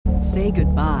Say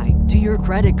goodbye to your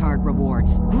credit card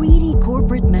rewards. Greedy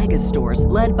corporate mega stores,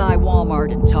 led by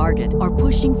Walmart and Target, are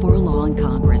pushing for a law in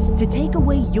Congress to take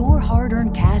away your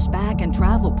hard-earned cash back and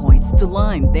travel points to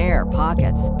line their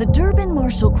pockets. The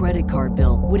Durbin-Marshall credit card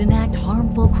bill would enact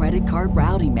harmful credit card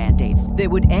routing mandates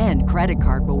that would end credit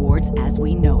card rewards as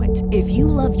we know it. If you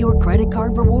love your credit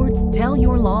card rewards, tell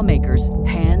your lawmakers,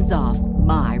 hands off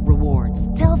my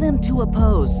rewards. Tell them to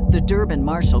oppose the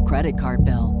Durbin-Marshall credit card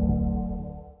bill.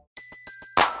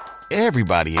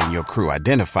 Everybody in your crew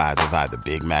identifies as either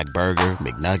Big Mac Burger,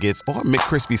 McNuggets, or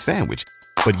McCrispy Sandwich.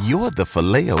 But you're the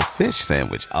Filet-O-Fish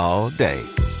Sandwich all day.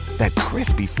 That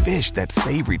crispy fish, that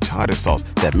savory tartar sauce,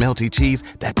 that melty cheese,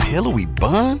 that pillowy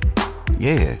bun.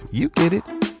 Yeah, you get it.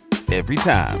 Every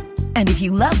time. And if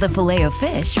you love the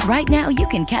Filet-O-Fish, right now you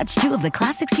can catch two of the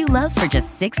classics you love for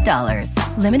just $6.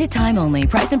 Limited time only.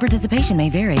 Price and participation may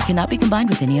vary. Cannot be combined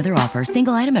with any other offer.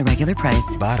 Single item at regular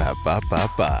price.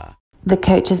 Ba-da-ba-ba-ba. The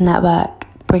Coaches Network,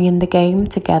 bringing the game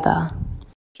together.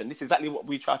 And this is exactly what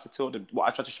we try to tell them, what I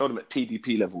try to show them at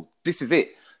PDP level. This is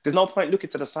it. There's no point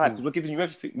looking to the side because we're giving you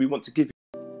everything we want to give you.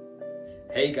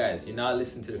 Hey guys, you're now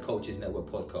listening to the Coaches Network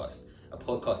podcast, a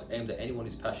podcast aimed at anyone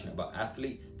who's passionate about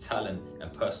athlete, talent,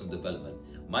 and personal development.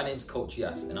 My name's Coach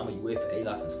Yas, and I'm a UEFA A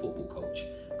licensed football coach,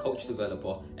 coach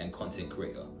developer, and content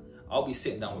creator. I'll be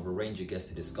sitting down with a range of guests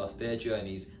to discuss their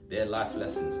journeys, their life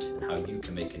lessons, and how you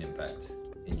can make an impact.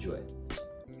 Enjoy.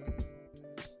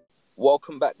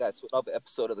 Welcome back, guys, to another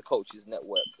episode of the Coaches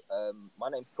Network. My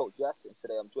name's Coach Yas, and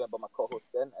today I'm joined by my co-host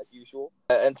Ben, as usual.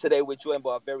 And today we're joined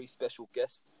by a very special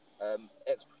guest,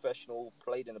 ex-professional,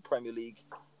 played in the Premier League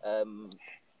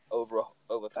over.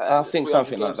 I think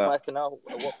something like that. Micah now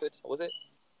at Watford, was it?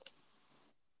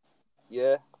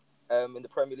 Yeah, in the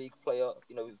Premier League, player,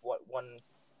 we've won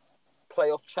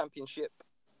playoff championship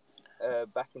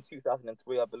back in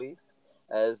 2003, I believe.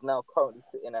 Is now currently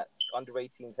sitting at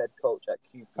under-18s head coach at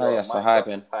QPR. Oh, yeah, so hi,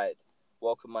 Ben. Hyde.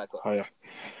 Welcome, Micah. Hiya.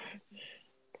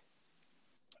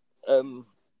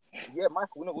 Yeah,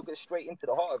 Michael, we'll get straight into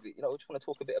the heart of it. We just want to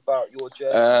talk a bit about your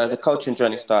journey. The coaching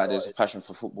journey started as a passion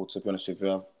for football, to be honest with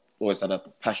you. I've always had a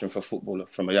passion for football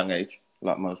from a young age,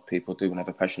 like most people do when they have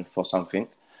a passion for something.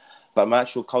 But my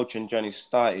actual coaching journey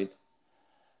started...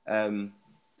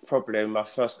 probably my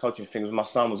first coaching thing was my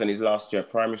son was in his last year of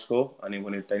primary school and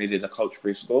they needed a coach for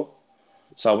his school.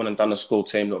 So I went and done a school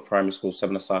team, not primary school,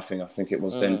 7-a-side thing, I think it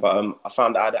was then. But I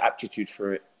found I had an aptitude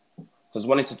for it because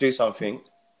wanting to do something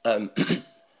and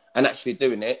actually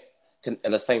doing it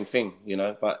and the same thing,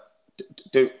 but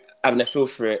having a feel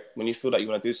for it, when you feel that you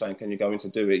want to do something and you're going to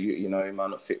do it, you might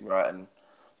not fit right.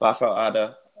 But I felt I had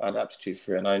an aptitude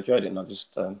for it and I enjoyed it and I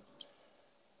just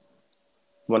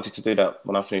wanted to do that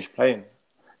when I finished playing.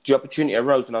 The opportunity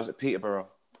arose when I was at Peterborough,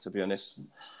 to be honest.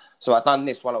 So I done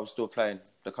this while I was still playing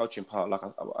the coaching part. Like,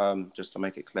 just to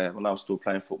make it clear, when I was still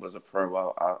playing football as a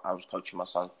pro, I was coaching my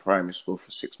son's primary school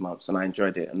for 6 months, and I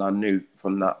enjoyed it. And I knew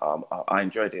from that I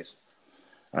enjoyed this.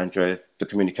 I enjoyed the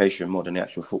communication more than the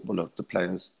actual football of the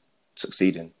players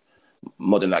succeeding,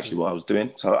 more than actually what I was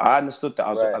doing. So I understood that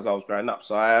as I was growing up.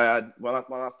 So when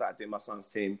I started doing my son's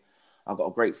team, I got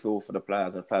a great feel for the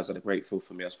players, and the players had a great feel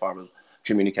for me as far as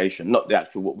communication, not the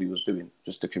actual what we was doing,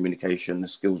 just the communication, the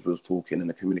skills we was talking, and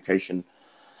the communication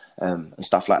and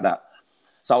stuff like that.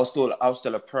 So I was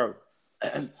still a pro,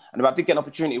 and if I did get an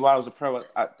opportunity while I was a pro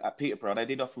at Peterborough, they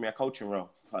did offer me a coaching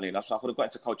role. Funny enough, so I could have got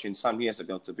into coaching some years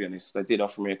ago. To be honest, they did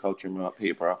offer me a coaching role at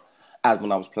Peterborough, as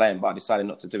when I was playing, but I decided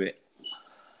not to do it.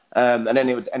 And then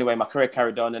anyway, my career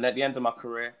carried on, and at the end of my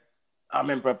career, I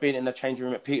remember being in the changing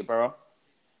room at Peterborough.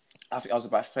 I think I was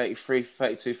about 33,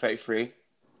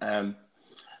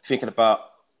 thinking about...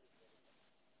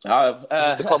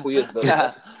 just a couple years ago.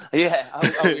 Yeah,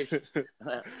 I wish.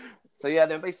 So yeah,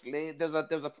 then basically there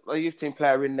was a youth team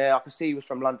player in there. I could see he was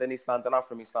from London, East London. I'm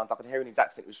from East London. I could hear in his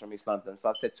accent he was from East London. So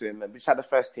I said to him, we just had the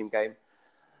first team game.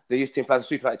 The youth team players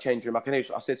sweep out the change room.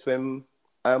 I said to him,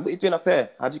 what are you doing up here?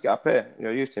 How'd you get up here?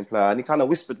 You're a youth team player. And he kind of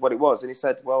whispered what it was. And he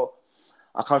said, well,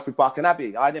 I come through Barking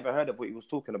Abbey. I never heard of what he was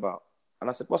talking about. And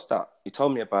I said, what's that? He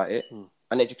told me about it,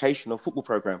 an educational football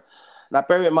program. Now,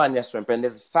 bear in mind, yes, Ben,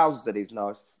 there's thousands of these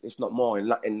now, if not more, in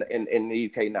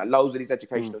the UK now. Loads of these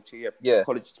educational two-year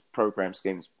college program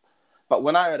schemes. But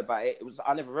when I heard about it,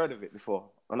 I never heard of it before.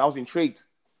 And I was intrigued.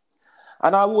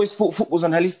 And I always thought football was I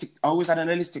always had an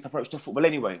holistic approach to football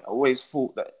anyway. I always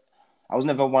thought that I was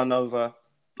never I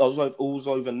was always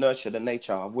over nurture than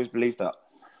nature. I've always believed that.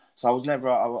 So I've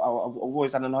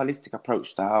always had an holistic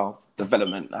approach to how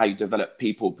you develop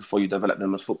people before you develop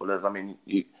them as footballers. I mean,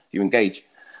 you engage.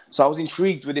 So I was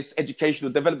intrigued with this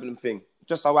educational development thing.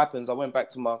 Just so happens, I went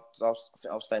back to I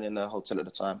think I was staying in a hotel at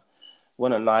the time.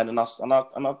 Went online and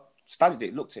I studied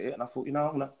it, looked at it, and I thought,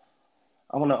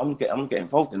 I'm gonna get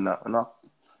involved in that. And I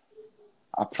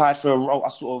applied for a role.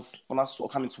 When I sort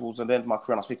of coming towards the end of my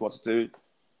career, and I was thinking what to do.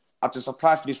 I just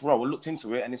applied for this role and looked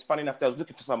into it, and it's funny enough, they was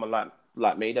looking for someone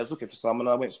like me. They was looking for someone,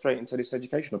 and I went straight into this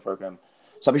educational program.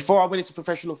 So before I went into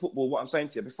professional football, what I'm saying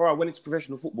to you, before I went into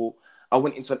professional football, I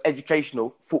went into an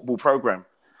educational football program.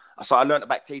 So I learned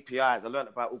about KPIs,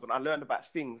 I learned about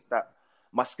things that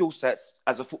my skill sets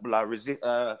as a footballer,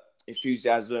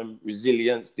 enthusiasm,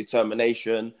 resilience,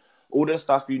 determination, all the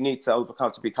stuff you need to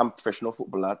overcome to become a professional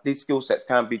footballer. These skill sets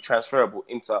can be transferable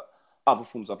into other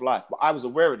forms of life. But I was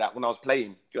aware of that when I was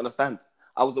playing. Do you understand?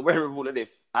 I was aware of all of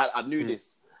this. I knew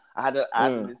this. I had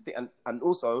this thing. And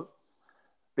also,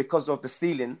 because of the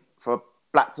ceiling for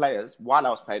black players while I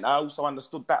was playing, I also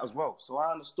understood that as well. So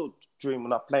I understood during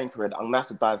my playing career that I'm going to have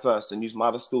to diverse and use my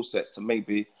other skill sets to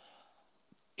maybe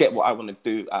get what I want to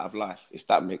do out of life, if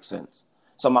that makes sense.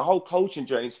 So my whole coaching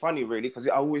journey is funny, really, because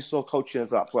I always saw coaching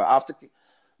as up where I have to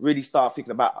really start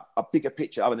thinking about a bigger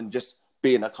picture other than just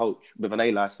being a coach with an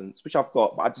A license, which I've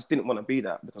got, but I just didn't want to be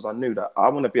that because I knew that I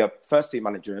want to be a first team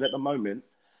manager. And at the moment,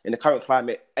 in the current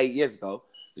climate 8 years ago,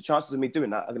 the chances of me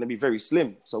doing that are going to be very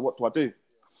slim. So what do?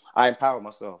 I empower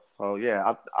myself. So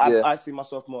yeah, I see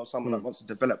myself more as someone that wants to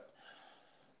develop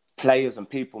players and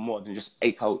people more than just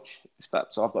a coach.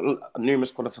 So I've got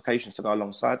numerous qualifications to go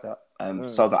alongside that,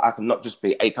 so that I can not just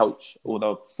be a coach,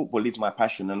 although football is my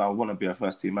passion and I want to be a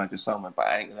first team manager somewhere, but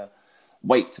I ain't going to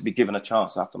wait to be given a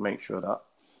chance. I have to make sure that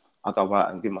I go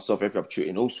out and give myself every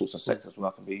opportunity in all sorts of sectors where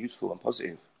I can be useful and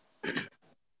positive.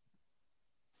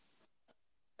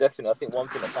 Definitely. I think one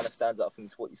thing that kind of stands out from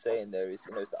what you're saying there is,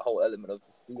 is that whole element of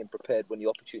being prepared when the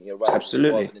opportunity arises.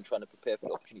 Absolutely. Rather than trying to prepare for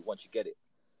the opportunity once you get it.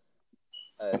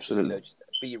 Absolutely. Just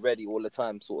be ready all the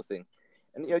time, sort of thing.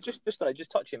 And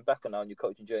just touching back on your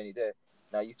coaching journey there.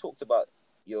 Now you talked about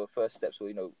your first steps,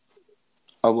 where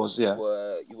I was, yeah.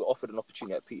 You were offered an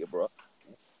opportunity at Peterborough.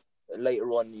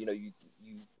 Later on, you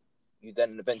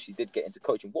then eventually did get into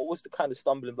coaching. What was the kind of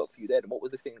stumbling block for you there? And what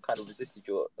was the thing that kind of resisted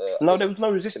your? No, there was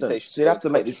no resistance. So you have to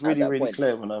make this really, really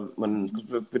clear because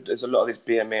there's a lot of this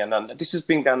BMA and this has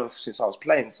been going on since I was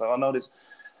playing. So I know this.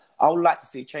 I would like to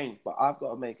see change, but I've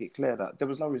got to make it clear that there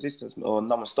was no resistance or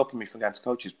no one stopping me from going to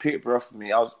coaches. Peterborough for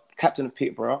me, I was captain of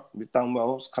Peterborough. We've done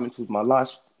well. I was coming towards my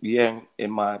last year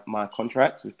in my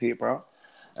contract with Peterborough.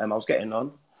 I was getting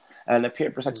on. And then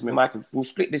Peterborough said to me, Michael, we'll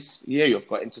split this year you've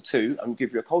got into two and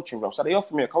give you a coaching role. So they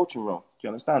offered me a coaching role. Do you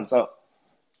understand? So,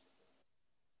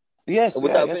 yes,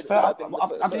 fair. I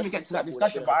didn't even get to that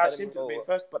discussion, but I assumed it would be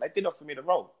first. But they did offer me the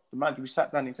role. The man who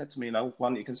sat down and said to me, why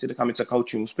don't you consider coming to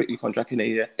coaching? We'll split your contract in a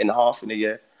year.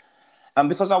 And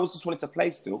because I was just wanting to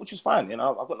play still, which is fine,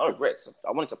 I've got no regrets.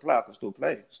 I wanted to play, I can still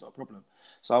play. It's not a problem.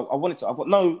 So I've got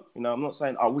no, I'm not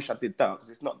saying I wish I did that because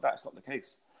it's not the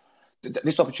case.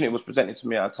 This opportunity was presented to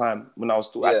me at a time when I was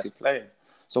still active playing.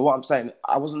 So what I'm saying,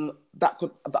 I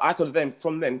could have then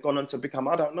from then gone on to become,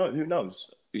 I don't know, who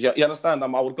knows? You understand? I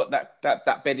would have got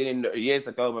that bedding in years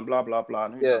ago and blah, blah, blah.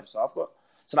 And who knows?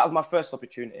 So that was my first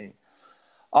opportunity.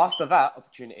 After that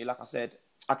opportunity, like I said,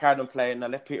 I carried on playing. I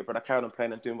left Peterborough, I carried on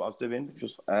playing and doing what I was doing, which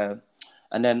was,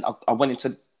 and then I went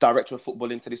into director of football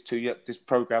into this this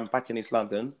program back in East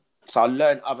London. So I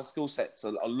learned other skill sets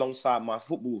alongside my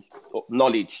football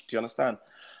knowledge. Do you understand?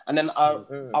 And then I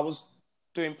was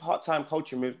doing part-time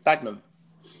coaching with Dagenham.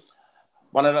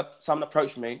 Someone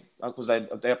approached me because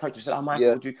they approached me and said, Michael,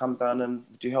 would you come down and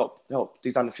would you help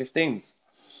these under-15s?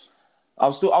 I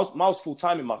was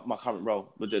full-time in my current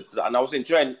role. And I was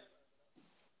enjoying...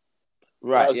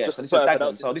 Right, So this is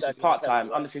Dagenham. So this is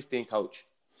part-time, under-15 coach.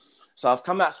 So I've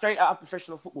come straight out of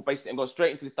professional football basically and gone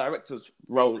straight into this director's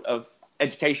role of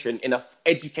education in an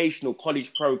educational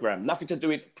college program. Nothing to do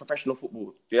with professional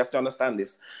football. You have to understand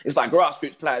this. It's like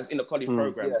grassroots players in a college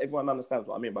program. Yeah. Everyone understands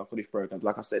what I mean by college programs.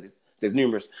 Like I said, there's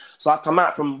numerous. So I've come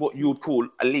out from what you would call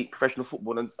elite professional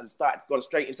football and gone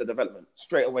straight into development,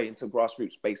 straight away into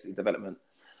grassroots basically development.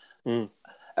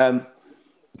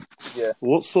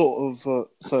 What sort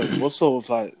of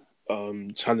like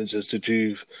challenges did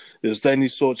you? Is there any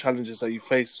sort of challenges that you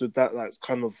faced with that? Like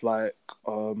kind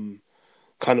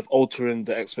of altering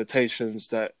the expectations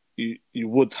that you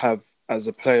would have as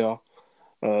a player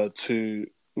to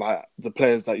like the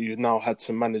players that you now had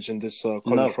to manage in this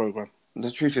college program?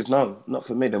 The truth is no, not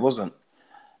for me. There wasn't.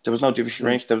 There was no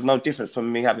difference. There was no difference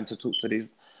from me having to talk to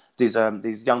these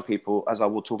young people as I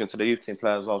was talking to the youth team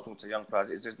players. I was talking to young players.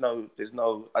 There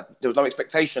was no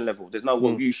expectation level. There's no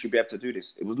well, you should be able to do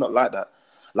this. It was not like that.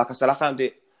 Like I said, I found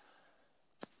it.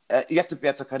 You have to be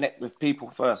able to connect with people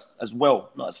first as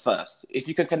well, not as first. If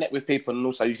you can connect with people and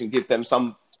also you can give them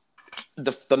some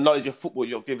the knowledge of football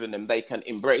you're giving them, they can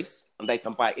embrace and they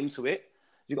can buy into it,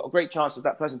 you've got a great chance of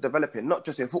that person developing, not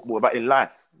just in football, but in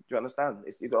life. Do you understand?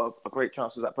 You've got a great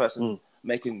chance of that person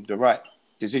making the right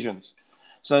decisions.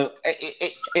 So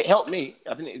it helped me.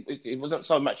 I think it wasn't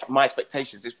so much my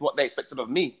expectations. It's what they expected of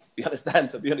me. You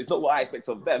understand? To be honest, not what I expect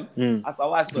of them. That's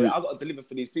how I saw it. I've got to deliver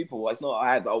for these people. It's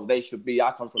not they should be.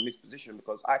 I come from this position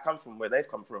because I come from where they've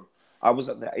come from. I was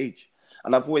at that age.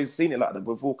 And I've always seen it like that.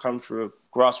 We've all come through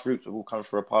grassroots. We've all come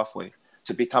through a pathway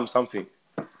to become something.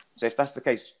 So if that's the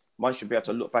case, one should be able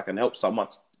to look back and help someone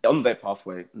on their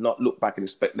pathway, not look back and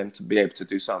expect them to be able to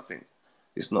do something.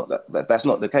 It's not that's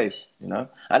not the case, you know?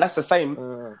 And that's the same.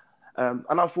 And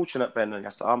I'm fortunate, Ben, and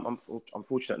yes, I'm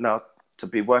fortunate now to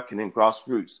be working in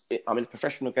grassroots. I'm in a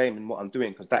professional game in what I'm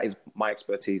doing because that is my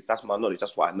expertise. That's my knowledge.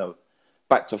 That's what I know.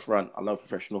 Back to front, I know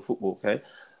professional football, okay?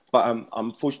 But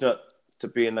I'm fortunate to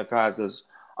be in the guys as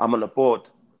I'm on the board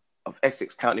of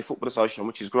Essex County Football Association,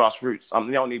 which is grassroots.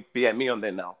 I'm the only BME on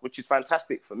there now, which is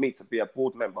fantastic for me to be a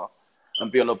board member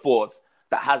and be on a board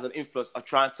that has an influence of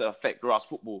trying to affect grass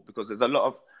football, because there's a lot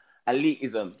of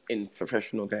elitism in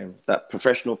professional games that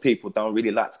professional people don't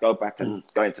really like to go back and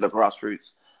go into the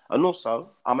grassroots. And also,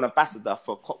 I'm an ambassador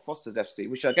for Fosters FC,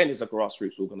 which again is a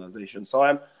grassroots organisation. So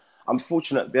I'm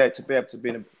fortunate to be able to be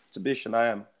in a position I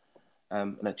am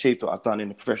and achieve what I've done in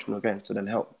the professional game to then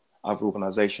help other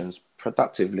organisations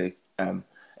productively in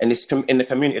the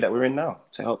community that we're in now,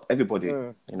 to help everybody,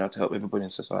 you know, to help everybody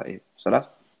in society. So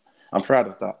I'm proud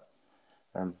of that.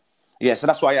 So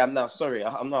that's why I am now. Sorry,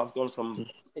 I've gone from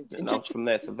from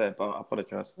there to there, but I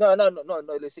apologise. No.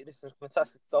 Listen, this is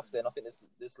fantastic stuff. Then I think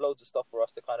there's loads of stuff for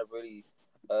us to kind of really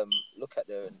look at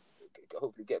there and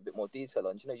hopefully get a bit more detail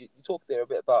on. You know, you talked there a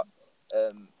bit about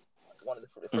one of the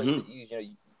phrases that you use. You know,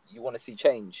 you want to see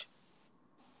change.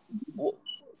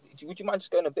 Would you mind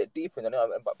just going a bit deeper?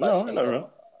 No.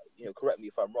 You know, correct me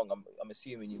if I'm wrong. I'm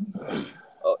assuming you,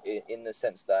 in the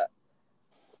sense that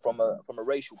from a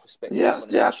racial perspective. Yeah,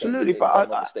 absolutely. But I'm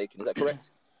not mistaken. Is that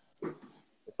correct?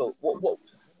 So what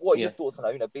are your thoughts on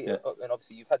that? You know, and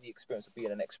obviously you've had the experience of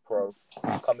being an ex-pro,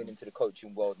 coming into the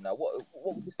coaching world now. What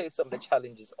would you say some of the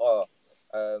challenges are?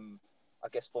 I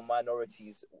guess for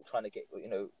minorities trying to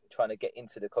get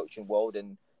into the coaching world,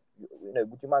 and you know,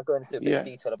 would you mind going into a bit of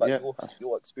detail about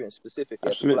your experience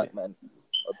specifically as a black man,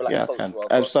 a black coach? I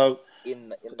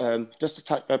can. Just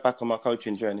to go back on my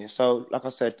coaching journey. So, like I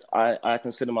said, I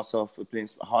consider myself being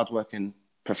a hardworking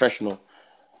professional.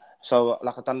 So,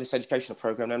 like, I've done this educational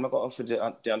program, then I got offered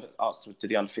to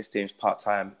the under-15s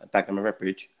part-time at Dagenham and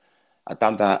Redbridge. I've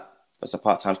done that as a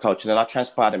part-time coach, and then I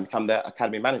transpired and become the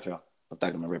academy manager of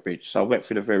Dagenham and Redbridge. So I went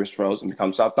through the various roles and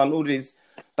so I've done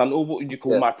all what you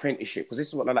call my apprenticeship, because this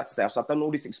is what I like to say. So I've done all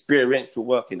this experiential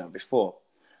work, you know, before.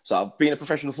 So I've been a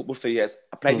professional football for years.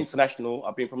 I played international.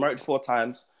 I've been promoted 4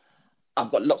 times.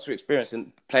 I've got lots of experience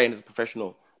in playing as a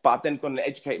professional. But I've then gone to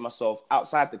educate myself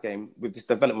outside the game with this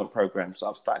development program. So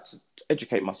I've started to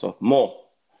educate myself more.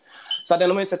 So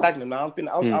then I went to Dagenham. Now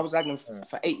I was Dagenham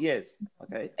for 8 years.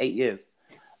 Okay, 8 years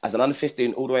as an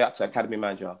under-15 all the way up to academy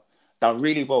manager. Done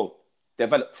really well.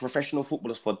 Developed professional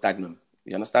footballers for Dagenham.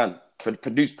 You understand?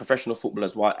 Produced professional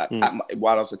footballers while I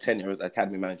was a tenure as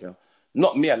academy manager.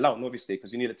 Not me alone, obviously,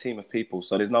 because you need a team of people.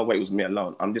 So there's no way it was me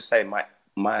alone. I'm just saying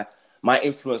my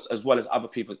influence, as well as other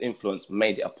people's influence,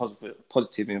 made it a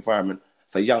positive environment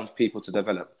for young people to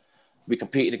develop. We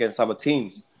competed against other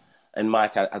teams, and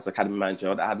Micah, as academy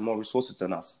manager, that had more resources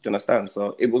than us. Do you understand?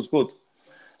 So it was good.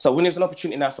 So when there's an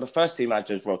opportunity now for the first team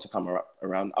manager's role to come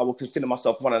around, I will consider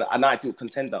myself an ideal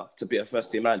contender to be a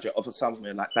first team manager of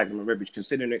somewhere like Dagenham and Redbridge,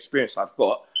 considering the experience I've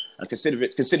got and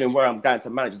considering where I'm going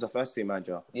to manage as a first team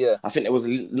manager. Yeah, I think there was a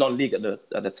non-league at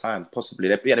the time, possibly.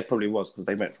 There probably was, because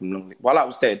they went from non-league. While I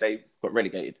was there, they got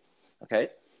relegated. Okay,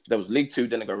 there was League 2,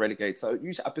 then they got relegated. So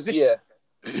you set a position.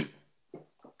 Yeah.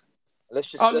 Let's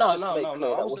just no. I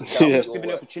was given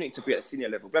the opportunity to be at a senior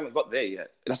level. We haven't got there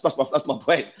yet. That's my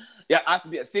point. Yeah, I have to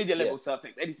be at senior level to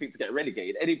affect anything to get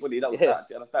relegated. Anybody that was that,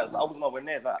 do you understand? So I was nowhere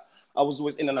near that. I was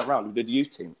always in and around with the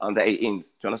youth team, under 18s. Do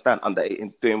you understand? Under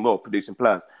 18s, doing well, producing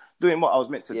players, doing what I was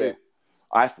meant to do.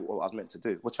 I thought what I was meant to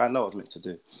do, which I know I was meant to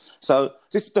do. So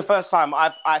this is the first time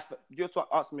you're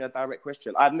asking me a direct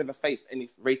question. I've never faced any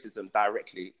racism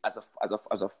directly as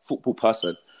a football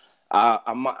person.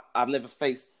 I've never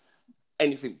faced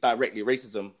anything directly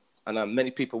racism, and many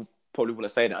people probably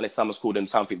wouldn't say that unless someone's called them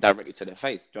something directly to their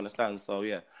face. Do you understand? So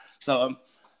yeah. So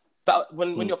that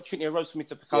when the opportunity arose for me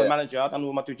to become a manager, I done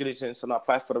all my due diligence and I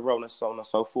applied for the role and so on and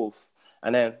so forth.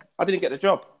 And then I didn't get the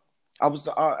job. I was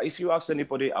if you ask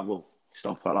anybody, I will. Just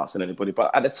don't put last on anybody.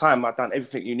 But at the time, I'd done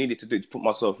everything you needed to do to put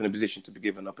myself in a position to be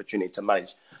given an opportunity to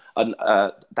manage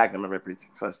Dagenham and Redbridge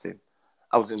first team.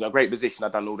 I was in a great position.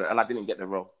 I'd done all that, and I didn't get the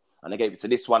role. And they gave it to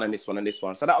this one and this one and this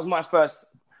one. So that was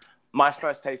my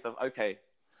first taste of, okay.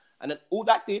 And then all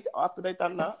that did, after they'd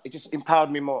done that, it just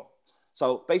empowered me more.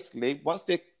 So basically,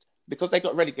 because they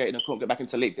got relegated and couldn't get back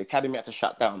into league, the academy had to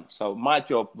shut down. So my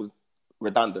job was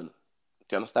redundant.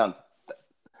 Do you understand?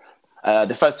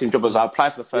 The first team job was, I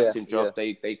applied for the first team job.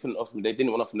 Yeah. They couldn't offer me, they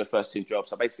didn't want to offer me the first team job.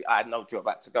 So basically, I had no job,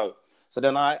 I had to go. So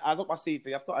then I got my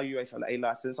CV. I've got a UEFA and A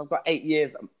license. I've got 8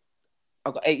 years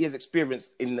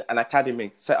experience in an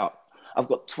academy setup. I've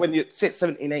got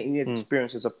 17, 18 years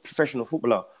experience as a professional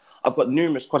footballer. I've got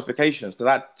numerous qualifications because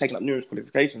I'd taken up numerous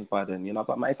qualifications by then. You know,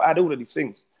 but if I had all of these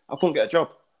things, I couldn't get a job.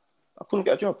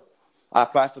 I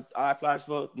applied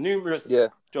for numerous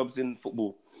jobs in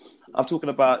football. I'm talking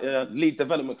about lead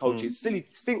development coaches, silly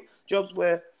jobs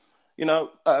where, you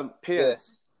know,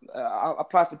 peers. I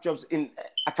applied for jobs in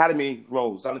academy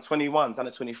roles, under 21s,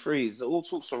 under 23s, all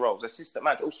sorts of roles, assistant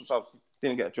manager, all sorts of.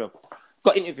 Didn't get a job.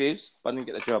 Got interviews, but didn't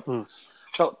get a job.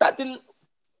 So that didn't.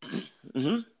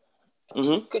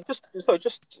 Okay, just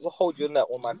to hold you on that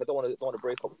one, Mike. I don't want to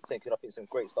break up the thing because I think some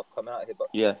great stuff coming out here. But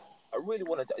I really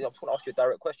want to ask you a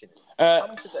direct question.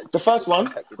 The first one,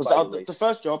 the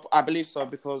first job, I believe so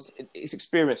because it's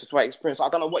experience. It's right experience. I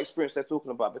don't know what experience they're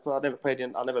talking about because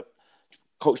I never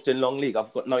coached in long league.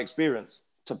 I've got no experience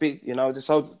to be, you know.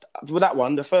 So for that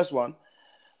one, the first one,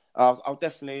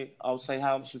 I'll say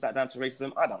how much was that down to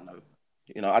racism? I don't know.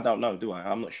 You know, I don't know, do I?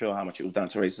 I'm not sure how much it was down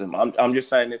to racism. I'm just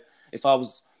saying if I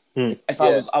was.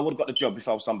 I would have got the job if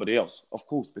I was somebody else, of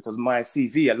course, because my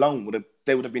CV alone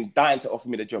they would have been dying to offer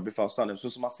me the job if I was someone else.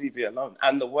 Just my CV alone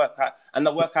and the work I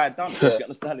had done. You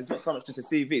understand? It's not so much just a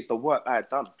CV; it's the work I had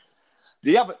done.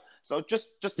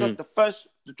 The first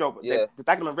job, the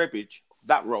Dagenham and Redbridge,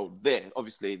 that role there,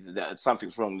 obviously,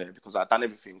 something's wrong there because I'd done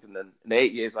everything, and then in the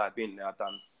 8 years I'd been there, I'd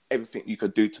done everything you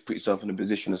could do to put yourself in a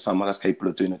position as someone that's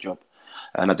capable of doing a job,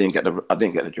 and I didn't get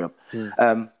the job.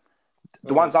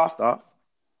 The ones after.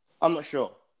 I'm not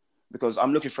sure because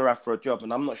I'm looking for a job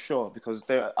and I'm not sure because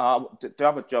there are the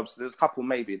other jobs. There's a couple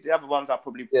maybe. The other ones are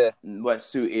probably weren't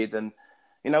suited. And,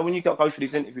 you know, when you go for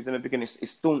these interviews in the beginning,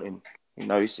 it's daunting. You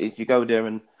know, you go there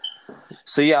and...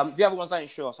 So, the other ones I ain't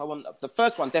sure. So I want the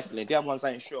first one, definitely. The other ones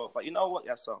I ain't sure. But you know what?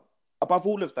 Yeah, so above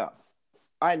all of that,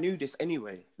 I knew this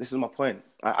anyway. This is my point.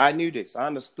 I knew this. I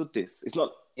understood this. It's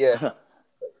not... Yeah.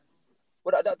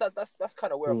 Well, that's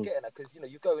kind of where I'm getting at because, you know,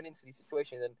 you're going into these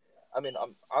situations and I mean,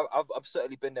 I've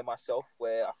certainly been there myself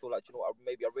where I feel like, you know what,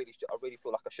 maybe I really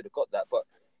feel like I should have got that, but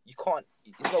you can't.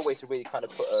 There's no way to really kind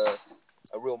of put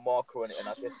a real marker on it and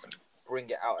I guess bring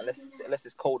it out unless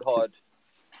it's cold hard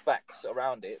facts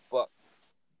around it. But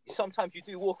sometimes you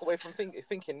do walk away from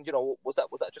thinking, you know, was that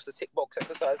just a tick box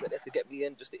exercise that they had to get me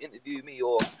in just to interview me,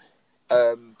 or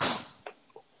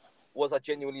was I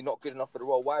genuinely not good enough for the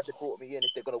role? Why have they brought me in if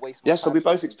they're going to waste my time? So we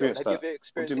both experienced that.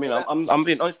 What do you mean? I'm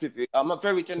being honest with you. I'm a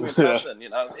very genuine person, you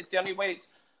know. It's the only way...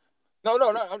 No.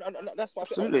 That's why I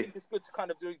think it's good to kind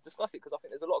of discuss it because I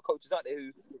think there's a lot of coaches out there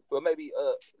who are maybe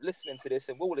listening to this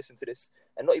and will listen to this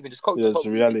and not even just coaches,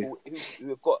 people who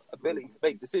have got ability to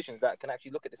make decisions that can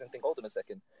actually look at this and think, hold on a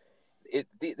second,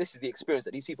 this is the experience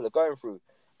that these people are going through.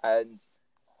 And...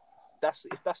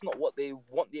 if that's not what they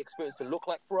want the experience to look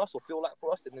like for us or feel like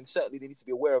for us, then certainly they need to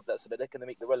be aware of that so that they can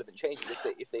make the relevant changes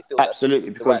if they feel absolutely.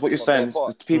 Because what you're saying is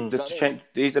the people that change.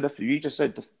 These are you just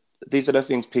said these are the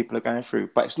things people are going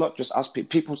through, but it's not just us.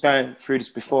 People's going through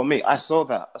this before me. I saw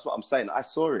that. That's what I'm saying. I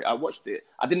saw it. I watched it.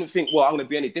 I didn't think, well, I'm going to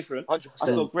be any different. 100%. I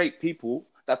saw great people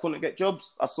that couldn't get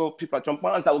jobs. I saw people like John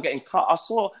Barnes that were getting cut.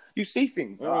 You see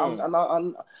things,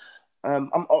 I'm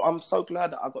so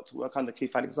glad that I got to work under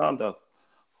Keith Alexander.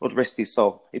 God rest his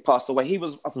soul. He passed away. He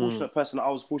was a fortunate person. I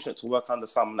was fortunate to work under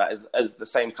someone that is the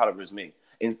same caliber as me,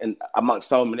 in amongst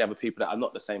so many other people that are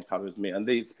not the same caliber as me. And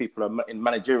these people are in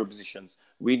managerial positions.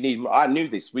 I knew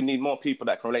this. We need more people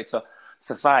that can relate to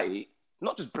society,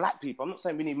 not just black people. I'm not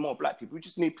saying we need more black people. We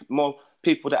just need more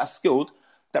people that are skilled,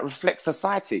 that reflect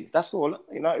society. That's all.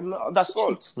 You know, that's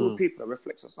all. Skilled people that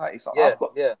reflect society. So I've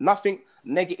got nothing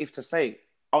negative to say,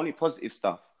 only positive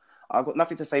stuff. I've got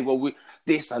nothing to say, well,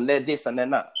 this and then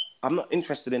that. I'm not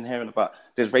interested in hearing about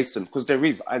there's racism, because there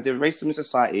is. There's racism in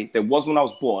society. There was when I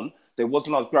was born, there was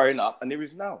when I was growing up, and there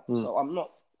is now. So I'm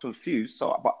not confused.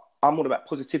 But I'm all about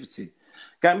positivity.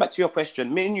 Going back to your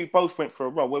question, me and you both went for a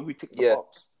role where we ticked the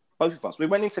box. Both of us. We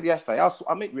went into the FA.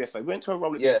 I met the FA. We went to a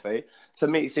role at the FA. To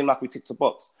me, it seemed like we ticked the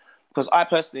box. Because I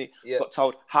personally Yeah. got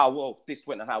told how well this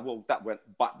went and how well that went,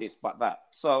 but this, but that.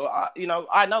 So,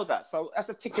 I know that. So that's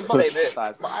a ticking box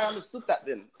exercise. But I understood that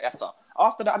then, yes, sir.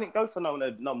 After that, I didn't go for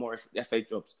no more FA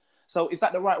jobs. So is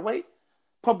that the right way?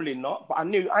 Probably not. But I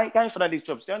knew I ain't going for none of these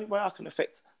jobs. The only way I can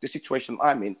affect the situation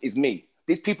I'm in is me.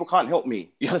 These people can't help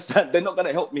me. You understand? They're not going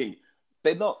to help me.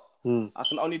 They're not. I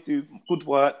can only do good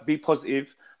work, be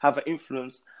positive, have an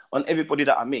influence on everybody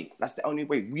that I meet. That's the only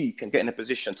way we can get in a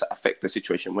position to affect the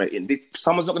situation we're in.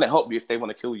 Someone's not going to help you if they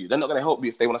want to kill you. They're not going to help you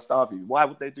if they want to starve you. Why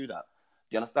would they do that?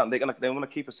 Do you understand? They want to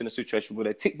keep us in a situation where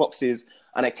they tick boxes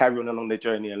and they carry on along their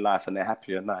journey in life and they're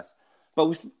happy and nice.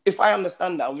 But if I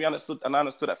understand that and I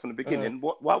understood that from the beginning,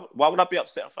 why would I be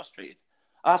upset and frustrated?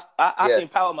 I have to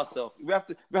empower myself. We have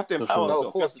to empower ourselves.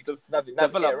 Of course, we have to navigate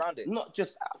develop around it. not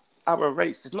just our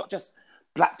race. It's not just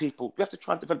black people. We have to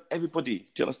try and develop everybody. Do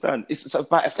you understand? It's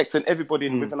about affecting everybody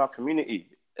within our community.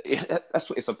 That's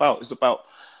what it's about. It's about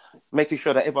making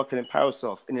sure that everyone can empower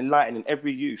themselves and enlightening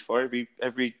every youth or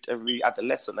every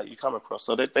adolescent that you come across,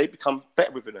 so that they become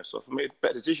better within themselves and make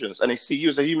better decisions, and they see you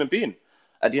as a human being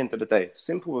at the end of the day.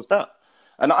 Simple as that.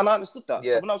 And I understood that.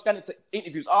 Yeah. So when I was going into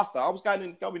interviews after, I was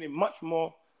going in much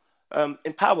more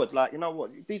empowered. Like, you know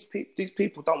what? These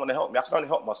people don't want to help me. I can only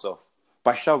help myself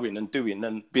by showing and doing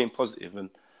and being positive. And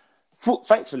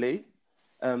thankfully,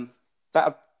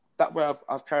 that way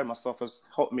I've carried myself has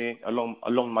helped me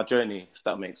along my journey, if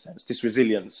that makes sense. This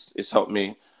resilience has helped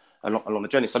me along the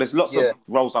journey. So there's lots of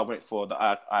roles I went for that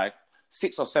I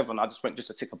 6 or 7, I just went just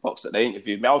to tick a box that they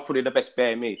interviewed me. I was probably the best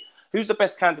bear me. Who's the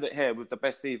best candidate here with the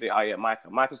best CV? Oh, yeah, Micah.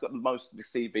 Micah's got the most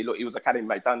CV. Look, he was academy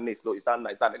mate, done this. Look, he's done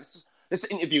that, done it. Let's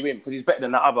interview him because he's better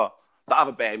than the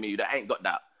other bear me that ain't got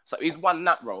that. So he's won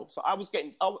that role. So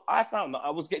I found that I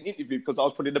was getting interviewed because I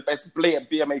was probably the best blatant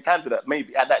BMA candidate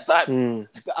maybe at that time.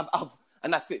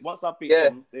 And that's it. Once I beat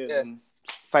them,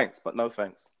 thanks, but no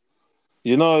thanks.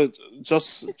 You know,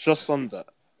 just on that.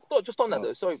 Not just on that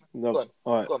though. Sorry. No, go on.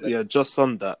 all right. Go on, yeah, just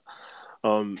on that.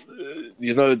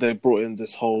 You know, they brought in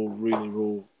this whole Rooney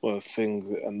Rule thing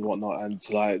and whatnot, and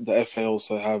like the FA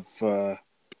also have the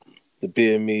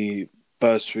BME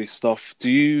bursary stuff. Do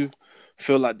you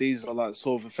feel like these are like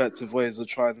sort of effective ways of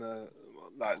trying to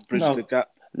like bridge the gap?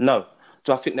 No.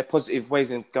 Do I think they're positive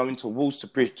ways in going towards to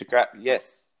bridge the gap?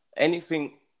 Yes.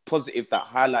 Anything positive that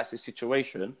highlights the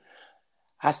situation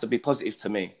has to be positive to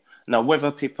me. Now,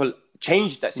 whether people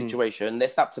change that situation,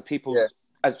 that's up to people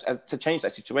as to change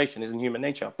that situation is in human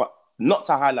nature. But not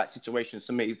to highlight situations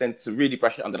to me is then to really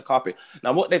brush it under the carpet.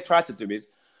 Now, what they've tried to do is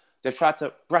they've tried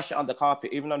to brush it under the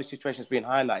carpet, even though the situation is being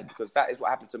highlighted, because that is what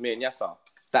happened to me and Yasser.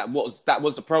 That was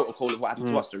the protocol of what happened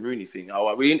to us, the Rooney thing. Oh,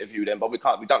 well, we interviewed them, but we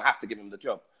don't have to give them the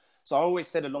job. So I always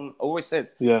said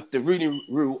the Rooney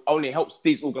Rule only helps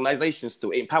these organisations it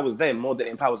empowers them more than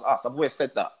it empowers us. I've always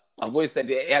said that. I've always said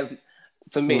it has,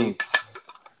 to me.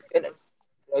 And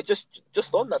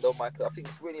just on that though, Micah, I think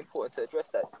it's really important to address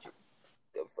that.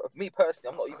 For me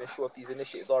personally, I'm not even sure if these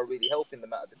initiatives are really helping the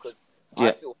matter, because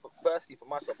I feel, firstly, for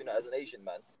myself, as an Asian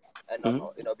man, and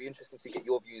it'd be interesting to get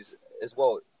your views as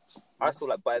well. I feel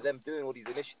like by them doing all these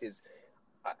initiatives,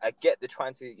 I get they're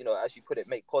trying to, as you put it,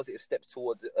 make positive steps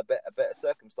towards a better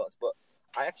circumstance. But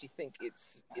I actually think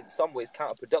it's in some ways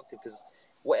counterproductive, because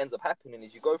what ends up happening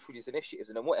is you go through these initiatives,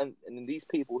 and then these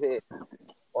people here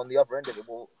on the other end of it,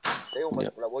 they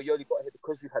almost like, well, you only got here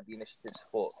because you've had the initiative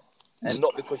support, and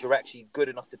not because you're actually good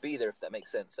enough to be there, if that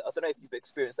makes sense. I don't know if you've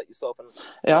experienced that yourself.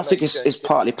 I think it's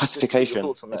partly pacification.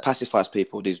 It pacifies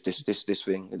people, this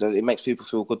thing. It makes people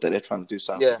feel good that they're trying to do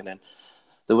something. Yeah. And then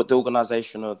the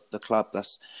organisation or the club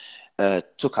that's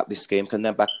took up this scheme can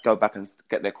then go back and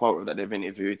get their quota that they've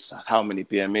interviewed, how many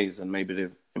BMEs, and maybe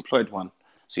they've employed one.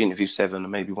 So you interview 7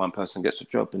 and maybe one person gets a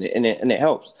job, and it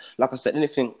helps. Like I said,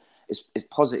 anything is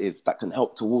positive that can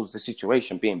help towards the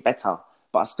situation being better.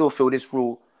 But I still feel this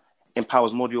rule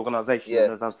empowers more the organisation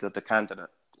than it does the candidate,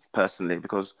 personally,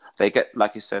 because they get,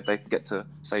 like you said, they get to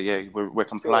say, yeah, we're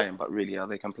complying, but really, are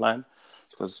they complying?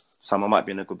 Because someone might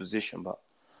be in a good position, but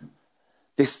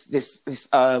when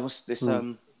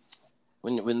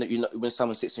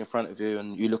someone sits in front of you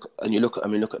and you look at them, you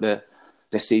look at their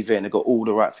CV and they've got all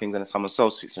the right things, and then someone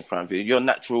else sits in front of you, you're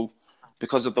natural,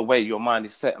 because of the way your mind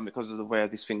is set and because of the way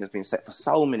this thing has been set for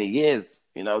so many years,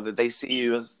 that they see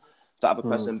you as the other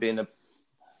person being a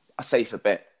safer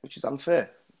bet, which is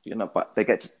unfair, but they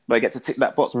get to tick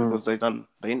that box because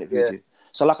they interviewed you.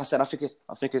 So like I said, I think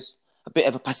it's a bit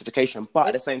of a pacification, but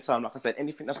at the same time, like I said,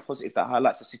 anything that's positive that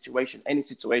highlights a situation, any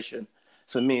situation,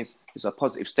 for me is a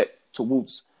positive step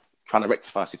towards trying to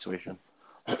rectify a situation.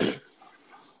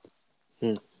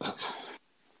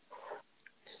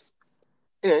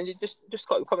 you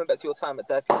know, coming back to your time at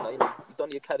Dagenham, you know, you've done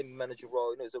the academy manager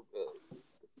role. You know,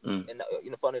 and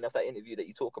you know, funny enough, that interview that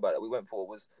you talk about that we went for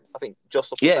was, I think,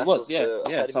 just off the back of the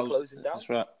academy closing down. That's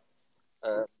right.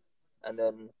 And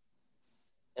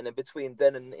then between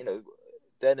then and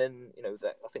that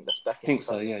I think that's back in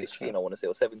 2016, I want to say,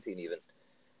 or 17 even.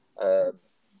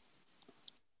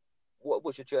 What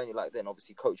was your journey like then?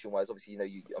 Obviously, coaching wise, obviously, you know,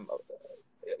 you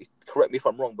correct me if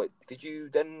I'm wrong, but did you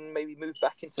then maybe move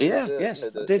back into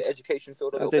the education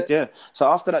field a little bit? Yeah. So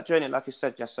after that journey, like you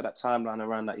said, just so that timeline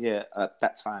around that year,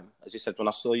 that time, as you said, when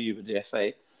I saw you with the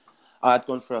FA, I had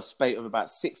gone through a spate of about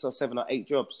 6 or 7 or 8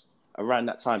 jobs around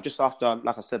that time. Just after,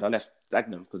 like I said, I left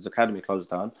Dagenham because the academy closed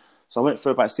down. So I went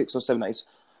through about 6 or 7 8.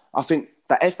 I think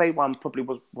the FA one probably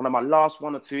was one of my last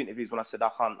 1 or 2 interviews when I said,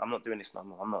 I'm not doing this no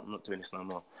more. I'm not doing this no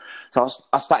more. So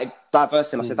I started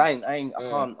diversing. I said, I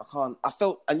can't. I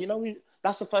felt, and you know,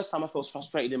 that's the first time I felt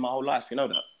frustrated in my whole life. You know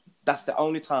that? That's the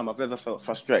only time I've ever felt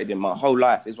frustrated in my whole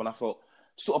life, is when I felt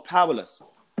sort of powerless.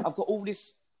 I've got all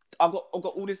this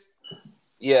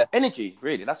energy,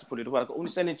 really. That's probably the word. I've got all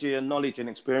this energy and knowledge and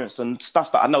experience and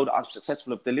stuff that I know that I'm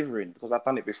successful at delivering because I've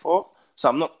done it before. So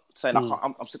I'm not saying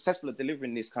I'm successful at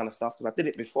delivering this kind of stuff because I did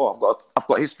it before. I've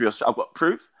got history, I've got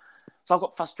proof. So I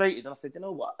got frustrated and I said, you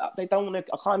know what? They don't want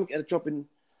to. I can't even get a job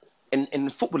in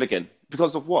football again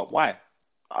because of what? Why?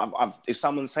 If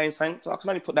someone's saying something, so I can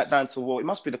only put that down to, well, it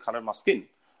must be the colour of my skin.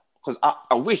 Because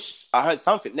I wish I heard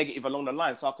something negative along the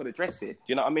line so I could address it. Do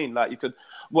you know what I mean? Like you could,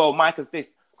 well, Micah's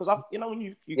this. Because when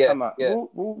you come out,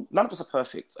 none of us are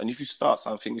perfect. And if you start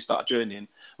something, you start journeying.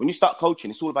 When you start coaching,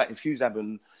 it's all about enthusiasm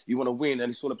and you want to win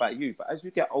and it's all about you. But as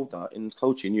you get older in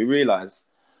coaching, you realise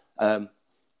that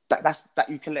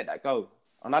you can let that go.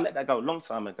 And I let that go a long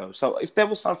time ago. So if there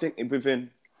was something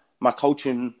within my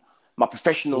coaching, my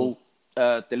professional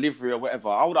delivery or whatever,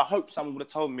 I would have hoped someone would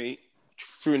have told me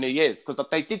through the years. Because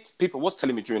people was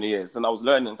telling me during the years and I was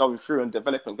learning, going through and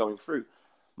developing, going through.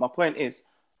 My point is,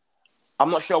 I'm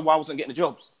not sure why I wasn't getting the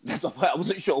jobs. That's not why. I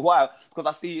wasn't sure why.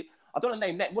 Because I don't want to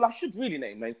name names. Well, I should really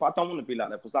name names, but I don't want to be like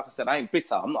that. Because like I said, I ain't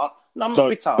bitter. I'm not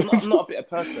bitter. I'm not a bitter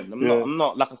person. I'm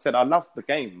not, like I said, I love the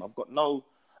game.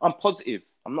 I'm positive.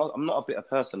 I'm not a bitter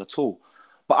person at all.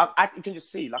 But I can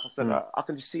just see, like I said, I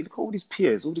can just see, look, all these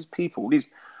peers, all these people, these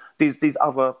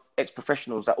other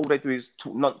ex-professionals that all they do is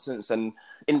talk nonsense and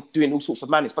doing all sorts of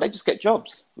madness, but they just get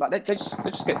jobs. Like they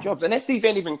just get jobs, and their CV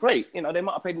ain't even great. You know, they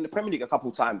might have played in the Premier League a couple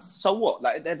of times. So what?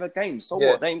 Like they've had games. So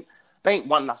what? They ain't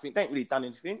won nothing. They ain't really done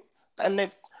anything, and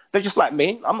they're just like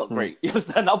me. I'm not great. You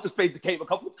understand? I've just played the game a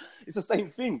couple. It's the same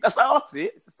thing. That's how I see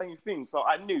it. It's the same thing. So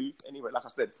I knew anyway. Like I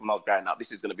said, from when I was growing up,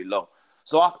 this is going to be long.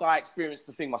 So after I experienced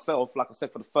the thing myself, like I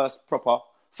said, for the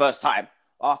first time.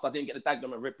 After I didn't get the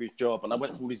Dagenham and Redbridge job and I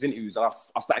went through all these interviews and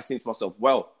I started saying to myself,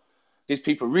 well, these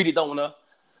people really don't want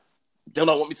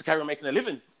me to carry on making a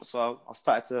living. So I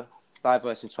started to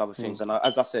diverse into other things. And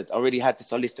as I said, I already had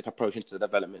this holistic approach into the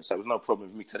development. So it was no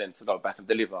problem for me to go back and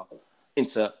deliver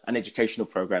into an educational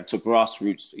program to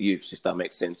grassroots youths, if that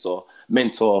makes sense, or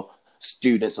mentor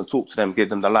students and talk to them, give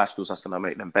them the life skills that's going to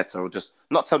make them better, or just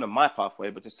not tell them my pathway,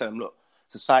 but just tell them, look,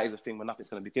 society's a thing where nothing's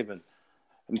going to be given.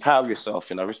 Empower yourself,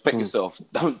 respect yourself.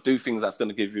 Don't do things that's going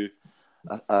to give you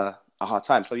a hard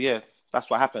time. So, that's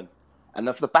what happened. And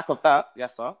then for the back of that,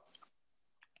 yes, sir,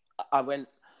 I went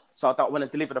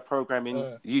and delivered a program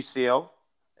in UCL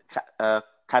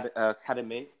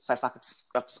Academy. So it's like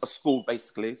a school,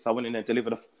 basically. So I went in there and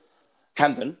delivered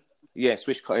Camden. Yeah,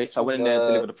 Swiss Cottage. So I went in there and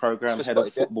delivered a program, head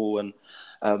of football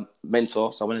and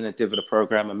mentor. So I went in there and delivered a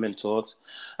program and mentored.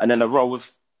 And then a role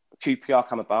with QPR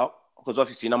came about. Because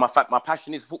obviously, my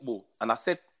passion is football. And I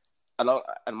said, and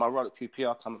my role at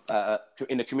QPR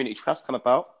in the community trust come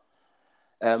about,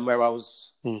 where I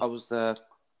was the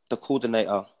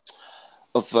coordinator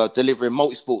of delivering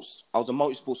multi-sports. I was a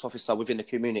multi-sports officer within the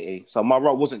community. So my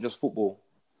role wasn't just football.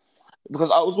 Because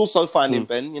I was also finding,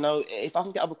 Ben, if I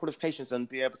can get other qualifications and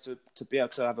be able to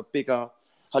have a bigger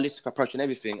holistic approach and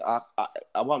everything, I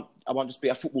won't just be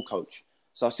a football coach.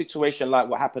 So a situation like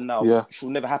what happened now should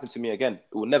never happen to me again.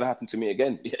 It will never happen to me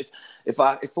again. If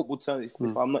I'm not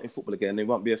in football again, it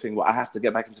won't be a thing where I have to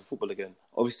get back into football again.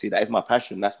 Obviously, that is my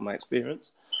passion. That's my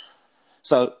experience.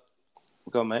 So,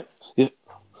 go on, mate. Yeah.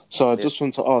 So I just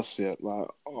want to ask, like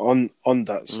on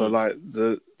that. So like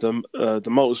the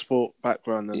motorsport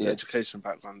background and the education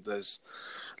background, there's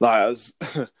like as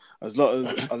a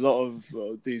lot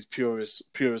of these purists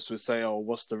would say, oh,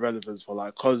 what's the relevance for,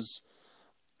 like, because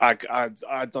I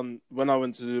done, when I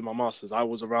went to do my masters, I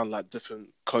was around like different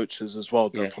coaches as well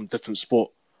from different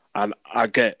sport, and I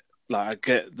get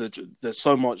there's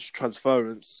so much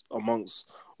transference amongst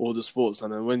all the sports,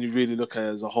 and then when you really look at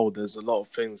it as a whole, there's a lot of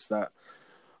things that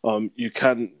you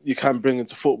can bring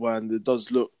into football, and it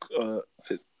does look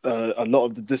a lot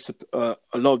of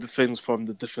the things from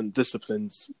the different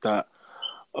disciplines that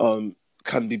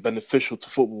can be beneficial to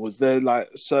football. Was there like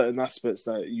certain aspects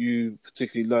that you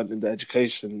particularly learned in the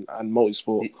education and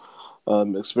multi-sport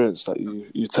experience that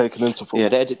you've taken into football? Yeah,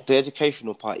 the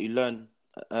educational part, you learn.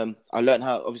 I learned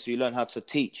how. Obviously, you learn how to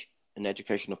teach in the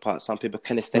educational part. Some people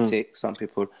kinesthetic, some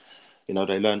people, they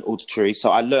learn auditory. So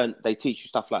I learned they teach you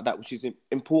stuff like that, which is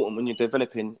important when you're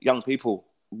developing young people,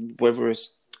 whether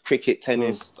it's cricket,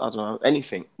 tennis, I don't know,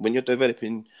 anything. When you're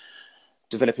developing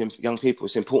young people,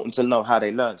 it's important to know how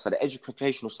they learn. So the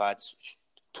educational side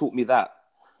taught me that.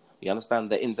 You understand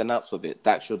the ins and outs of it,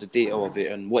 the detail of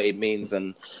it, and what it means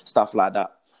and stuff like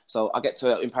that. So I get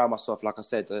to empower myself, like I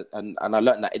said, and I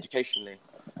learned that educationally.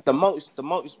 The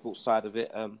multi-sport side of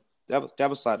it, the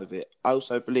other side of it, I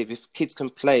also believe if kids can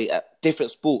play at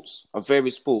different sports, or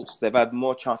various sports, they've had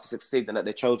more chance to succeed than at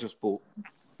their chosen sport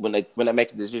when they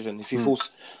make a decision. If you force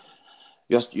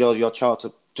your child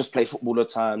to just play football all the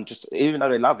time, just even though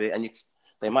they love it and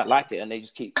they might like it, and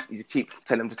you keep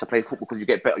telling them just to play football because you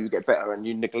get better, and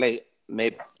you neglect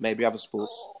maybe other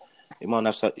sports,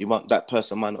 that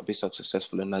person might not be so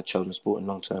successful in that chosen sport in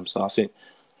long term. So I think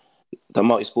the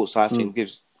multi-sport side thing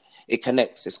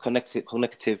connects. It's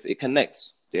connective. It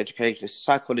connects the education, it's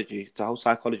psychology. The whole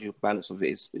psychological balance of it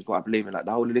is what I believe in. Like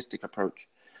the holistic approach,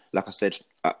 like I said,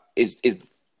 is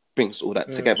brings all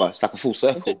that together. It's like a full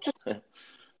circle.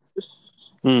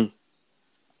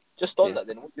 Just on that,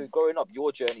 then, when you're growing up,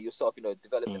 your journey yourself,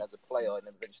 developing as a player and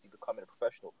then eventually becoming a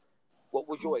professional. What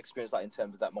was your experience like in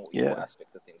terms of that multi-sport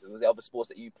aspect of things? Was there other sports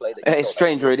that you played? It's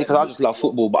strange, really, because I just love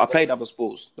football, but I played other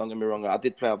sports. Don't get me wrong, I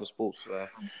did play other sports.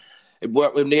 It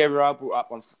worked with the area I brought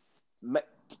up on.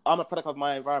 I'm a product of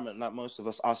my environment, like most of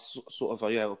us are sort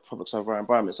of products of our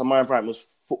environment. So my environment was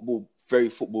football, very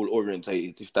football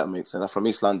orientated, if that makes sense. I'm from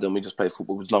East London, we just played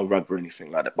football. There was no rugby or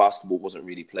anything like that. Basketball wasn't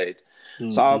really played.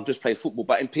 So I just played football.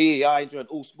 But in PE, I enjoyed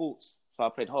all sports. So I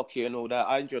played hockey and all that.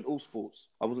 I enjoyed all sports.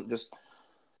 I wasn't just...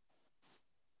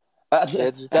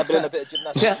 dabbling a bit of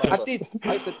gymnastics. Yeah, I did.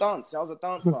 I used to dance. I was a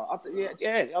dancer. I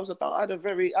was a dancer.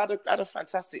 I had a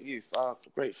fantastic youth.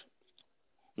 Great.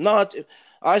 No,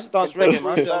 I used to dance reggae,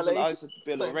 man. I used to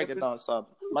be a little reggae dancer.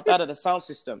 My dad had a sound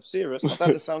system. Serious. My dad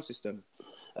had a sound system.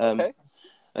 Okay.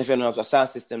 If anyone knows a sound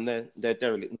system, they're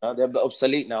derelict now. They're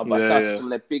obsolete now. But sound system,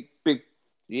 they're big.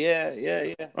 Yeah.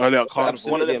 Only at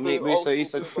Carnival. Absolutely. We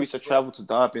used to travel to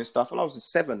Derby and stuff. When I was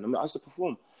 7, I used to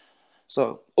perform.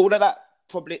 So all of that,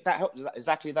 probably that helped.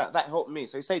 Exactly that helped me.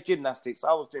 So you say gymnastics,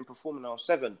 I was doing performing when I was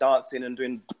 7, dancing and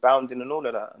doing bounding and all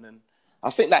of that, and then I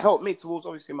think that helped me towards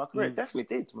obviously my career. It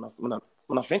definitely did when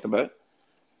I think about it.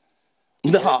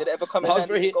 No, did it ever come in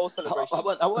very goal celebrations?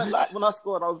 I went like when I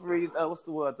scored. I was very what's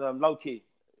the word? Low key.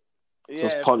 Yeah,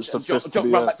 just punched the fist.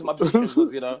 Jump right back to my position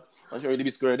because I shouldn't really be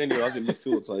scoring anyway. I was in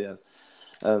midfield, so yeah.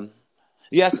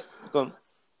 Yes, go on.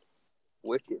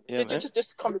 Wicked. Yeah,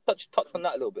 just come and touch on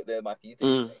that a little bit there, Mikey.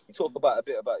 You talk about a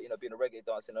bit about being a reggae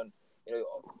dancer and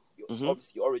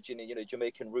obviously your origin and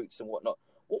Jamaican roots and whatnot.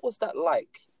 What was that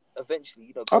like?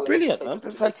 Eventually, brilliant, man!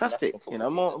 Fantastic.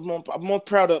 More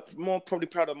proud of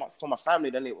for my family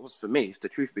than it was for me. If the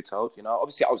truth be told,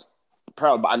 obviously I was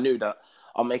proud, but I knew that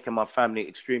I'm making my family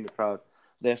extremely proud.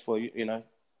 Therefore, I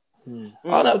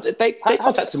know they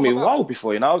contacted me a while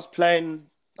before. I was playing.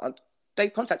 They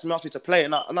contacted me, asked me to play,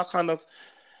 and I kind of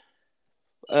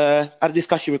had a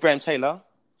discussion with Graham Taylor,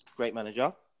 great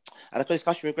manager. I had a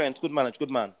discussion with Graham, good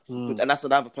man. And that's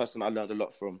another person I learned a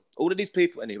lot from. All of these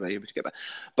people, anyway, we should get back.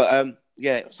 But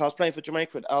so I was playing for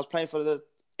Jamaica. I was playing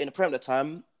in the Prem at the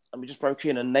time, and we just broke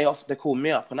in, and they called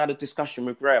me up, and I had a discussion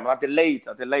with Graham. And I delayed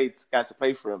going to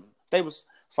play for him. They was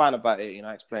fine about it,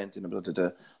 I explained to them. I think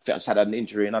I just had an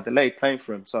injury, and I delayed playing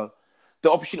for him. So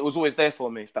the opportunity was always there for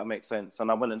me, if that makes sense.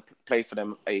 And I went and played for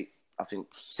them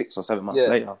 6 or 7 months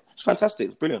later. It's fantastic.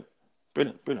 It's brilliant.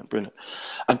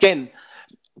 Again,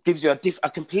 gives you a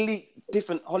complete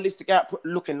different holistic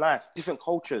outlook in life, different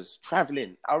cultures,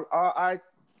 traveling. I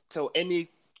tell any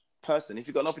person, if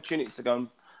you've got an opportunity to go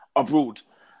abroad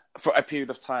for a period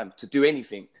of time to do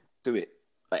anything, do it.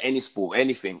 Like any sport,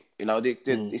 anything. It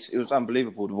was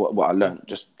unbelievable what I learned.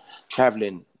 Just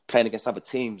traveling, playing against other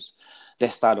teams,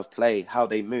 their style of play, how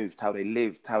they moved, how they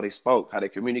lived, how they spoke, how they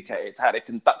communicated, how they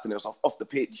conducted themselves off the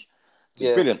pitch.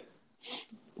 Brilliant.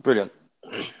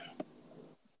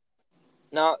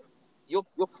 Now, your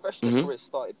professional career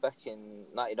started back in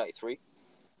 1993.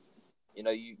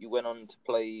 You went on to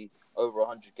play over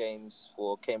 100 games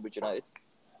for Cambridge United,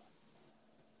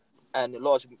 and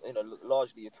largely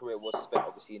your career was spent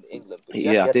obviously in England. But you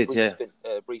had I did.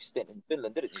 a brief stint in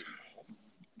Finland, didn't you?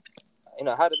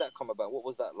 how did that come about? What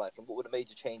was that like, and what were the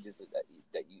major changes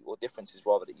that you or differences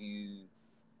rather that you,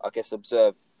 I guess,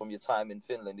 observed from your time in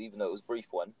Finland, even though it was a brief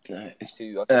one, to I guess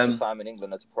your time in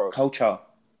England as a pro? Culture,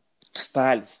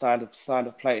 style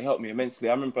of play helped me immensely.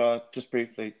 I remember, just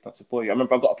briefly, not to bore you, I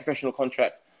remember I got a professional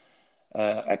contract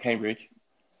at Cambridge.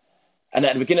 And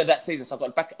at the beginning of that season, so I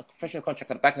got a professional contract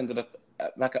at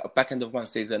the back end of one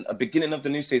season. At the beginning of the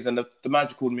new season, the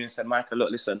manager called me and said, "Micah,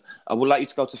 look, listen, I would like you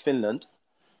to go to Finland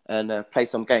and play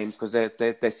some games because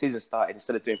their season started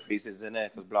instead of doing pre-season there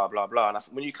because blah, blah, blah. And I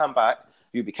said, when you come back,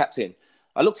 you'll be captain."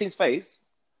 I looked in his face.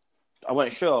 I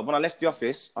wasn't sure. When I left the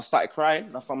office, I started crying.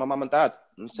 And I found my mum and dad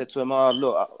and said to him, "Oh,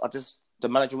 look, the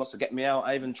manager wants to get me out.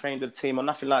 I even trained with the team or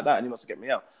nothing like that, and he wants to get me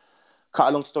out." Cut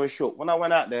a long story short, when I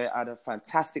went out there, I had a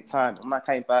fantastic time. When I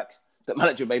came back, the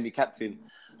manager made me captain.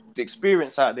 The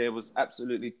experience out there was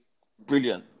absolutely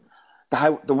brilliant.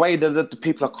 The way the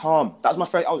people are calm. That was my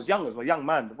first. I was young as a young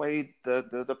man. The way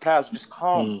the players were just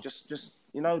calm, just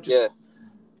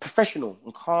professional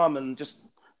and calm, and just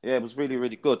it was really,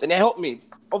 really good. And it helped me.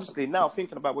 Obviously, now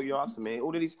thinking about what you're asking me,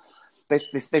 all of these.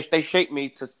 They shaped me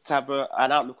to have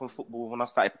an outlook on football when I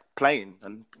started playing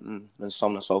and so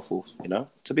on and so forth.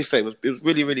 To be fair, it was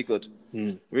really, really good.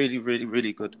 Really, really,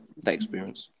 really good, that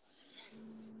experience.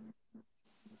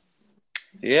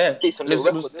 Yeah, it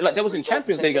was like there was in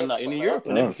Champions League and that in Europe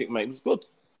and everything, mate. It was good.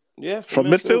 Yeah, from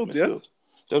midfield. Yeah.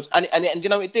 There was, and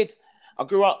it did. I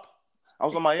grew up. I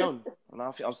was on my own, and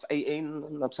I think I was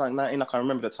 18. I'm saying 19. I can't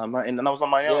remember the time. 19, and I was on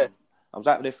my own. I was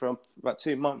out there for about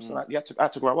 2 months, and I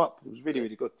had to grow up. It was really,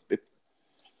 really good.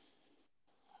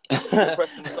 I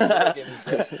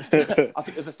think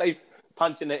it was a safe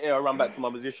punch in the air. I ran back to my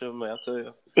position, mate. I'll tell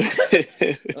you.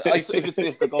 If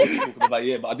it's the goal, you're talking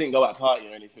about, but I didn't go out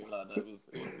partying or anything like that. It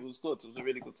was good. It was a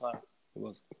really good time. It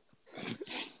was.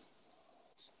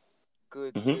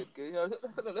 Good.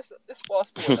 Let's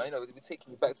fast forward now. We're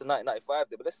taking you back to 1995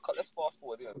 there, but let's fast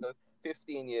forward.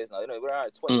 15 years now. We're out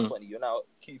at 2020. You're now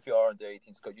QPR under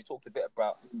 18s coach. You talked a bit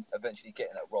about eventually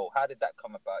getting that role. How did that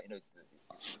come about? Was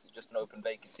it just an open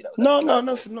vacancy? That was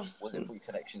no. Was it through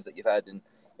connections that you've had? And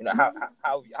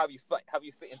how you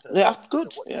fit into? Yeah,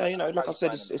 good. Like I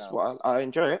said, it's what I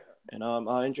enjoy it.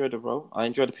 I enjoy the role. I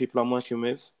enjoy the people I'm working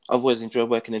with. I've always enjoyed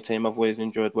working in a team. I've always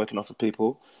enjoyed working off of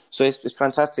people. So it's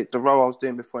fantastic. The role I was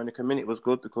doing before in the community was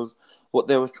good because what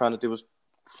they was trying to do was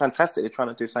fantastic. They're trying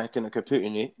to do something in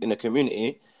the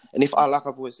community. And if I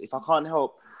can't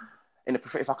help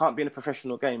if I can't be in a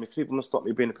professional game, if people must stop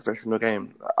me being in a professional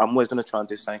game, I'm always going to try and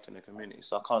do something in the community.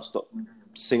 So I can't stop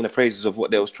singing the praises of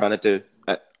what they was trying to do,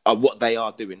 what they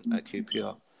are doing at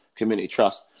QPR Community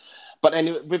Trust. But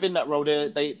anyway, within that role,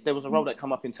 there was a role that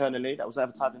come up internally, that was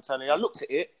advertised internally. I looked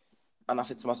at it and I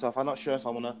said to myself, I'm not sure if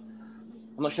I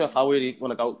really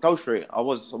want to go for it. I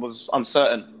was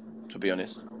uncertain, to be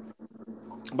honest.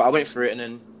 But I went for it and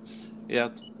then,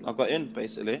 I got in,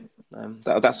 basically.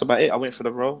 That's about it. I went for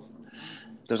the role.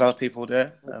 There's other people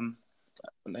there, and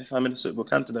they found me a suitable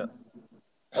candidate.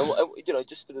 And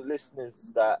just for the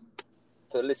listeners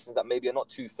that maybe are not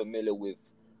too familiar with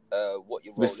what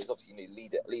your role is, obviously you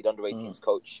lead under 18s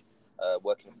coach,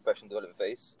 working in professional development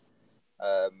phase.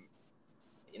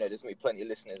 There's gonna be plenty of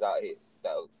listeners out here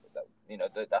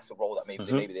that that's a role that maybe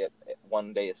they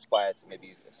one day aspire to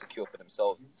maybe secure for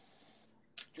themselves.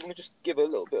 Do you want to just give a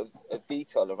little bit of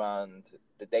detail around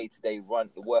the day-to-day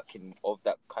the working of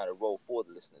that kind of role for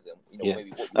the listeners, and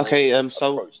maybe what your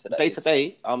so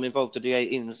day-to-day, I'm involved with the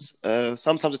 18s.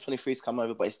 Sometimes the 23s come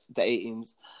over, but it's the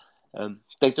 18s.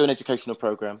 They do an educational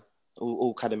program.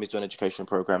 All academies do an educational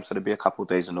program, so there'll be a couple of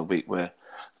days in a week where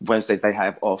Wednesdays they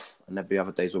have off, and there'll be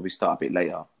other days where we start a bit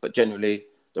later. But generally,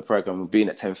 the program will be in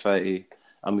at 10:30,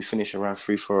 and we finish around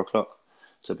 3-4 o'clock.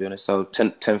 To be honest, so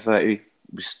 10:30.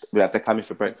 We have to come in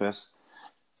for breakfast,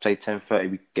 play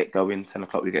 10:30, we get going, 10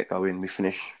 o'clock we get going, we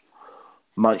finish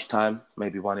lunchtime,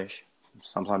 maybe 1-ish,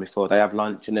 sometime before. They have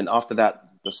lunch, and then after that,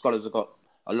 the scholars have got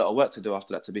a lot of work to do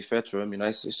after that, to be fair to them.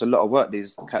 It's a lot of work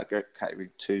these category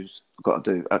 2s got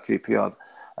to do at QPR,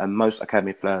 and most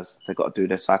academy players, they've got to do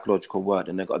their psychological work,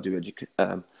 and they've got to do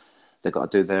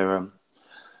their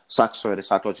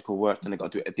psychological work, and they've got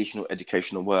to do additional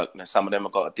educational work, and then some of them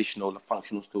have got additional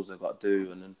functional skills they've got to do,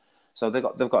 and then so they've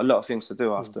got a lot of things to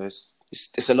do after.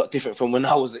 It's a lot different from when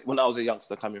I was a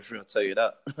youngster coming through. I'll tell you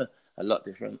that. A lot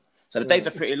different. So the days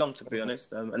are pretty long, to be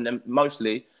honest, and then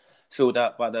mostly filled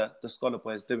out by the scholar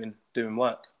boys doing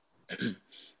work.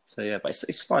 So but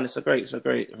it's fun. It's a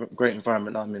great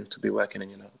environment I'm in to be working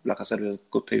in. Like I said, there's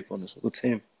good people and it's a good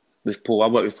team. With Paul, I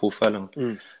work with Paul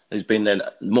Furlong. He's been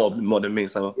there more than me,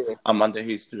 so I'm under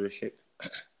his leadership.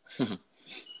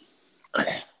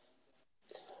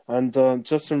 And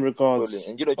just in regards, Brilliant.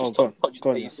 And you know, just go touch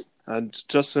on, base. yes. And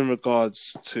just in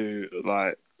regards to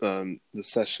like the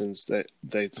sessions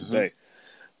day to day,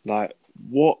 like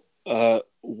what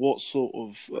sort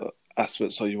of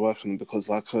aspects are you working on? Because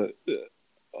like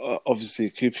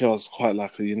obviously QPR is quite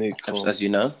like a unique, as you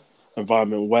know,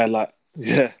 environment where like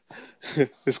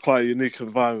it's quite a unique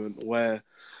environment where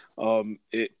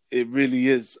it really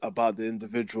is about the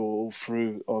individual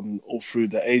all through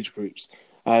the age groups.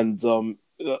 And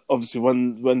obviously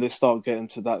when they start getting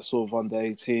to that sort of under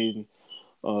 18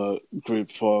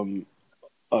 group,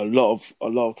 a lot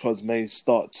of clubs may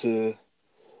start to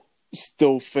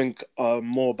still think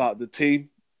more about the team,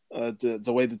 the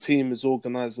way the team is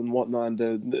organized and whatnot,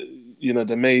 and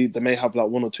they may have like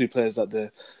one or two players that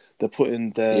they're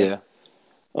putting their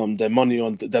money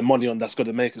on that's going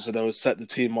to make it. So they will set the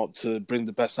team up to bring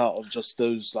the best out of just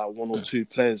those like one or two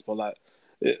players. But like,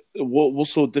 what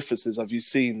sort of differences have you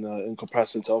seen in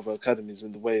comparison to other academies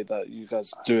in the way that you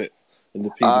guys do it in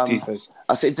the PDP phase?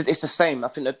 I think it's the same. I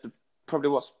think that probably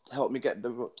what's helped me get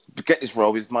this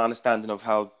role is my understanding of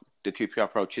how the QPR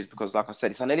approach is, because like I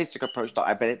said, it's an holistic approach that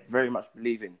I very much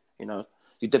believe in. You know,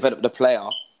 you develop the player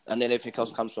and then everything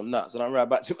else comes from that. So I don't worry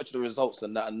about too much of the results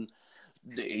and that, and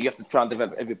you have to try and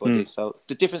develop everybody. So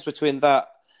the difference between that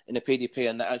in the PDP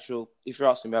and the actual, if you're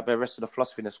asking me about the rest of the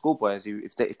philosophy in the schoolboys,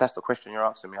 if that's the question you're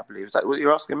asking me, I believe. Is that what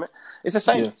you're asking me? It's the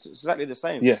same. Yeah. It's exactly the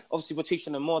same. Yeah. Obviously, we're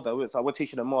teaching them more, though. It's like we're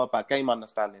teaching them more about game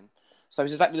understanding. So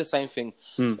it's exactly the same thing.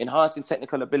 Enhancing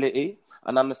technical ability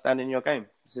and understanding your game.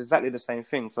 It's exactly the same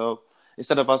thing. So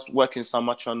instead of us working so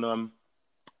much on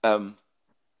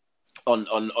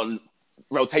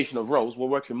rotation of roles, we're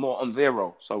working more on their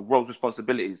role. So roles,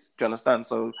 responsibilities. Do you understand?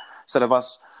 So instead of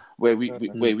us where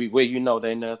you know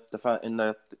they're in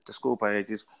the schoolboy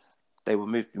ages, they will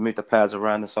move the players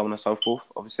around and so on and so forth.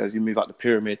 Obviously, as you move up the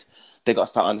pyramid, they got to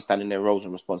start understanding their roles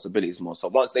and responsibilities more. So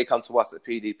once they come to us at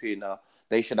PDP now,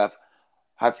 they should have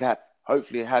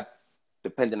hopefully had,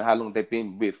 depending on how long they've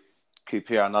been with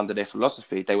QPR and under their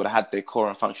philosophy, they would have had their core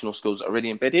and functional skills already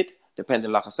embedded,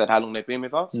 depending, like I said, how long they've been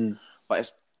with us. But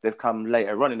if they've come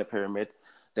later on in the pyramid,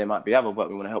 there might be other work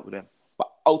we want to help with them.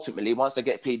 But ultimately, once they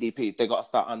get PDP, they got to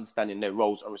start understanding their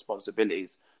roles and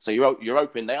responsibilities. So you're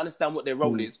open. They understand what their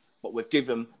role is, but we've given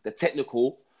them the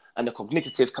technical and the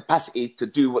cognitive capacity to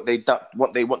do what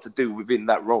they want to do within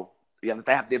that role. You know,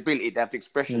 they have the ability, they have the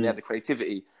expression, they have the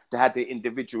creativity, they have the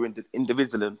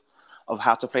individualism of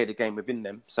how to play the game within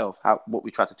themselves, what we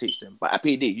try to teach them. But at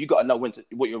PD, you got to know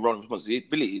what your role and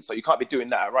responsibility is. So you can't be doing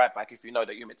that at right back if you know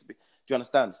that you're meant to be. Do you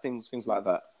understand? Things like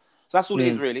that. So that's all it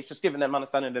is, really. It's just giving them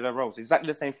understanding of their roles. Exactly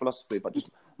the same philosophy, but just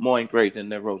more engraved in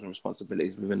their roles and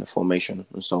responsibilities within the formation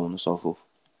and so on and so forth.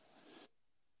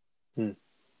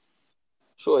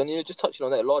 Sure, and just touching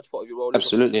on that, a large part of your role is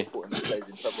supporting these players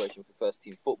in preparation for first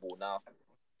team football. Now,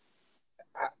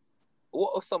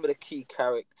 what are some of the key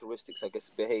characteristics, I guess,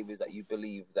 behaviours that you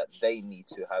believe that they need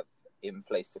to have in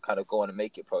place to kind of go on and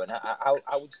make it pro? And how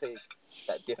would you say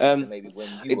that difference maybe when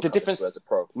you were coming through as a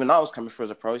pro? When I was coming through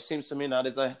as a pro, it seems to me now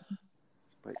there's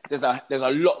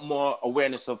a lot more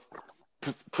awareness of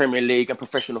Premier League and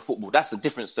professional football. That's the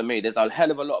difference to me. There's a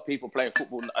hell of a lot of people playing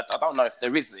football. I don't know if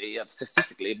there is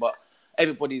statistically, but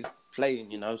everybody's playing,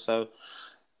 you know. So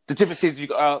the difference is,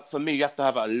 for me, you have to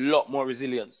have a lot more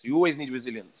resilience. You always need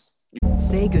resilience.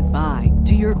 Say goodbye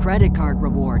to your credit card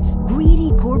rewards.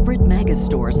 Greedy corporate mega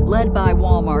stores, led by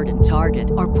Walmart and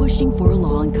Target, are pushing for a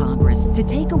law in Congress to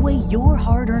take away your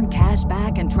hard-earned cash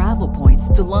back and travel points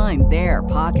to line their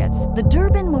pockets. The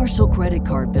Durbin-Marshall credit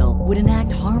card bill would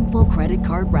enact harmful credit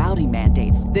card routing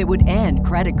mandates that would end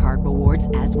credit card rewards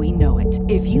as we know it.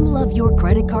 If you love your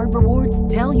credit card rewards,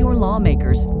 tell your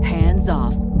lawmakers, hands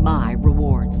off my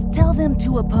rewards. Tell them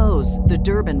to oppose the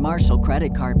Durbin-Marshall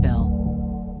credit card bill.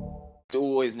 You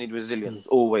always need resilience,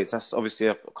 always. That's obviously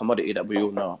a commodity that we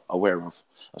all know, aware of,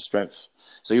 a strength.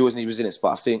 So you always need resilience.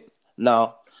 But I think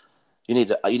now you need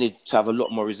to have a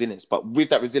lot more resilience. But with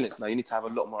that resilience now, you need to have a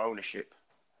lot more ownership,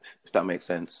 if that makes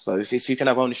sense. So if you can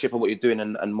have ownership of what you're doing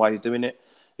and why you're doing it,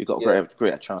 you've got a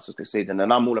greater chance of succeeding.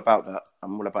 And I'm all about that.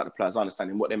 I'm all about the players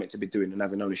understanding what they're meant to be doing and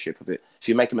having ownership of it. If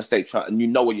you make a mistake and you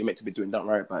know what you're meant to be doing, don't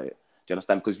worry about it. Do you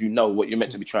understand? Because you know what you're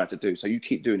meant to be trying to do. So you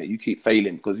keep doing it. You keep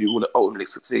failing because you will ultimately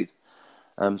succeed.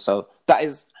 So that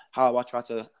is how I try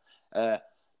to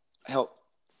help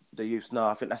the youth now.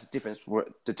 I think that's the difference.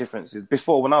 The difference is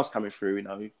before, when I was coming through, you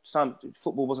know,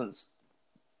 football wasn't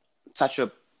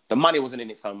the money wasn't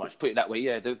in it so much. Put it that way.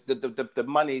 Yeah, the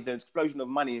money, the explosion of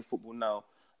money in football now,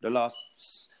 the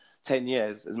last 10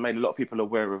 years has made a lot of people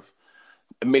aware of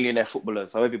millionaire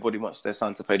footballers. So everybody wants their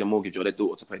son to pay the mortgage or their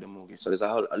daughter to pay the mortgage. So there's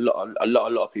a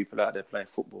lot of people out there playing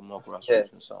football, more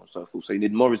grassroots and so on and so forth. So you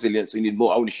need more resilience. You need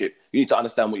more ownership. You need to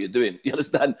understand what you're doing. You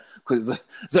understand? Because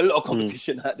there's a lot of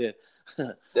competition out there.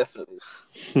 Definitely.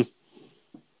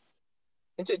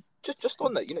 And just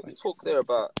on that, you talk there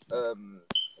about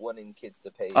wanting kids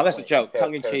to pay. Oh, that's a joke.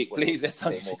 Tongue in cheek, please. That's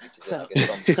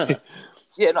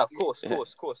yeah, no, of course. No,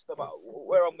 but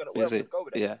where I'm gonna go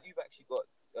with that, you've actually got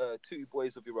 2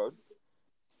 boys of your own.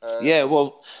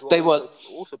 They were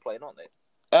also playing, aren't they?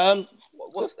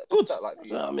 What's good. That like for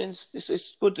you? I mean,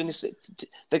 it's good, and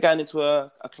they're going into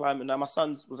a climate now. My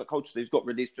son was at Colchester. He's got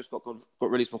released, just got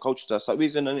released from Colchester. So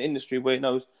he's in an industry where he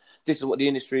knows this is what the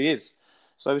industry is.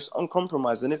 So it's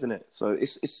uncompromising, isn't it? So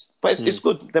it's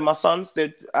good. They're my sons.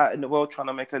 They're out in the world trying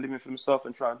to make a living for themselves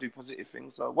and try and do positive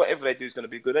things. So whatever they do is going to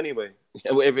be good anyway.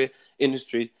 Whatever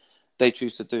industry they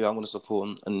choose to do, I'm going to support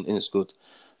them, and it's good.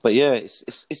 But yeah,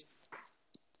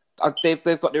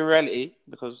 they've got the reality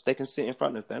because they can sit in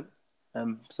front of them.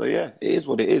 So yeah, it is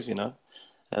what it is, I've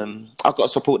got to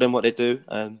support them what they do,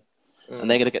 and they're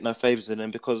going to get no favours in them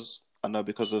because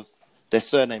of their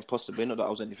surname, possibly. Not that I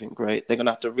was anything great. They're going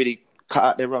to have to really cut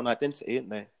out their own identity, aren't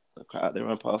they? They'll cut out their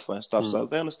own pathway and stuff. So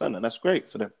they understand that. That's great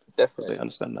for them. Definitely, they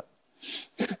understand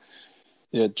that.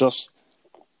 Yeah, just.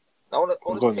 I want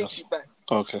to take you back.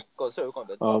 Okay. Go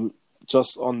on.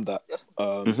 Just on that,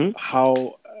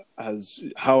 how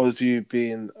have you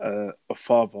been a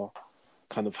father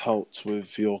kind of helped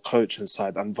with your coaching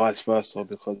side and vice versa?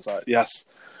 Because Yas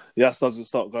doesn't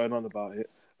stop going on about it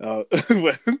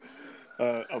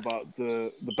about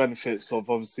the benefits of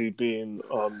obviously being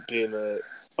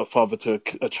a father to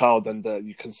a child, and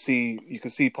you can see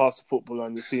past the footballer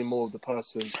and you see more of the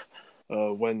person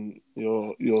when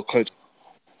you're coaching.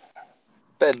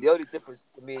 Ben, the only difference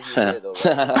to me and you here, though,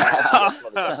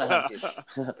 right?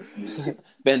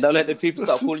 Ben, don't let the people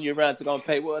start calling you around to go and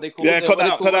pay. What are they called? Yeah, cut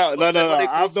out. No.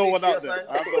 I have no one out there.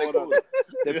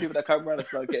 The people that come around and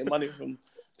start getting money from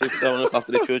people that don't look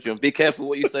after their children. Be careful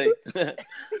what you say.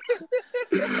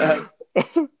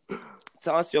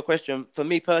 To answer your question, for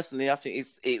me personally, I think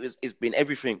it's been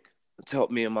everything to help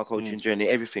me in my coaching journey.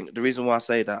 Everything. The reason why I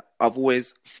say that, I've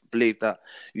always believed that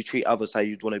you treat others how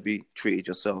you'd want to be treated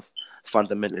yourself.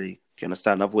 Fundamentally, do you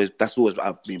understand? That's always what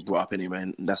I've been brought up anyway,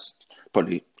 and that's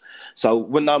probably so.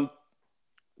 When I'm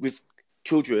with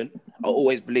children, I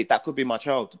always believe that could be my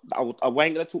child. I ain't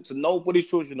gonna talk to nobody's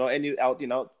children or any out.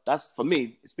 That's for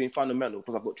me. It's been fundamental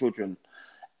because I've got children.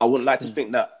 I wouldn't like to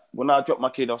think that when I drop my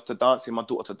kid off to dancing, my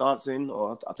daughter to dancing,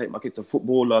 or I take my kid to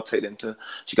football, or I take them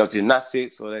she goes to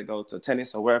gymnastics, or they go to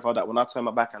tennis, or wherever. That when I turn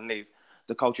my back and leave,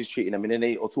 the coach is treating them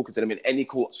or talking to them in any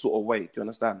sort of way. Do you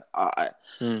understand?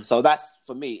 So that's,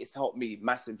 for me, it's helped me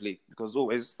massively because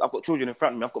always I've got children in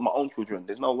front of me. I've got my own children.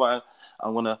 There's no way I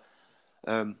want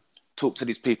to talk to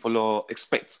these people or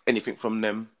expect anything from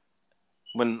them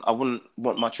when I wouldn't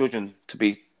want my children to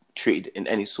be treated in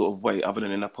any sort of way other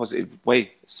than in a positive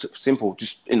way. Simple,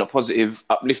 just in a positive,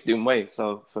 uplifting way.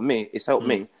 So for me, it's helped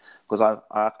me because I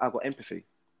got empathy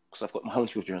because I've got my own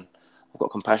children. I've got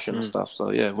compassion and stuff.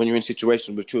 So yeah, when you're in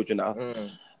situations with children that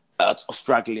are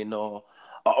struggling or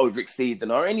are overexceeding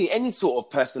or any sort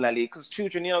of personality, because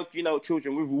children,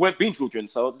 children, we've been children.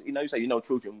 So you say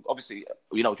children. Obviously,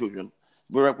 children.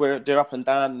 They're up and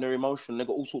down, they're emotional, they've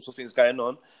got all sorts of things going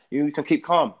on. You can keep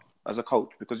calm as a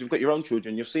coach because you've got your own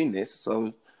children. You've seen this,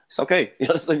 so it's okay.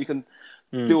 So you can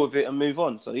deal with it and move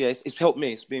on. So yeah, it's helped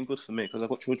me. It's been good for me because I've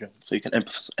got children, so you can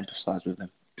empathise with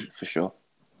them for sure.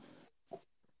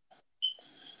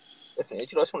 Definitely.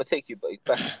 I just want to take you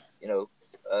back. We'll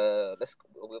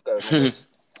go.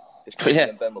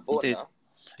 Yeah, Ben were born now.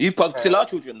 You still are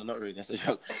children, not really. That's a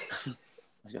joke.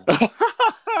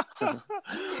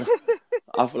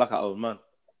 I feel like an old man.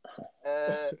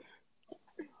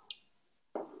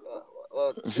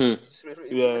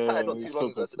 Retired not too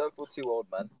long ago, so don't feel too old,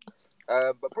 man.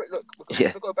 But look, we're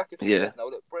going to go back a few years now.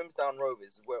 Look, Brimsdown Rovers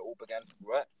is where it all began,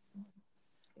 right?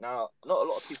 Now, not a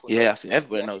lot of people. Yeah, I think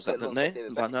everyone knows that, don't they?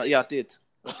 Yeah, I did.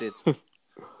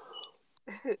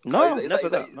 No, never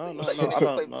that. No. I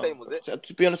don't know.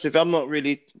 To be honest with you, I'm not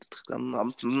really.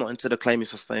 I'm not into the claiming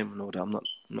for fame and all that. I'm not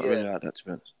really like that, to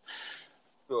be honest.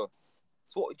 Sure.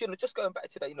 So, just going back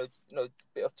to that,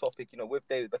 bit of topic, with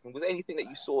David Beckham, was there anything that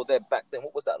you saw there back then?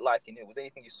 What was that like in him? Was there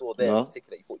anything you saw there in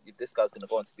particular that you thought this guy's going to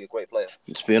go on to be a great player?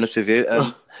 To be honest with you,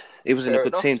 he was in a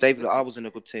good team. David, I was in a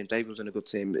good team. David was in a good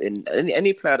team. In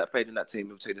any player that played in that team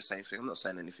would say the same thing. I'm not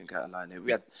saying anything out of line here.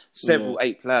 We had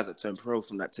 8 players that turned pro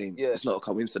from that team. Yeah. It's not a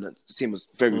coincidence. The team was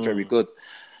very, very good.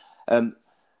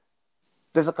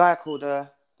 There's a guy called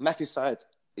Micah Hyde.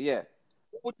 Yeah.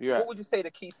 What would you say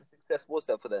the key to success success was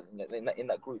there for them in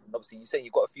that group? And obviously, you're saying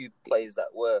you got a few players that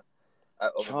were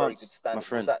of a very good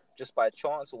standard. Was that just by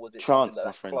chance, or was it chance, something that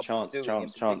my friend?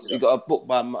 Chance. You got a book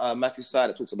by Matthew Hyde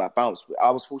that talks about bounce.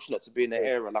 I was fortunate to be in the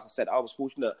era. Like I said, I was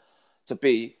fortunate to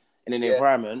be in an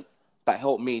environment that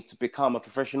helped me to become a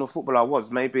professional footballer.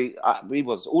 We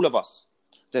was all of us.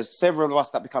 There's several of us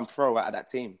that become pro out of that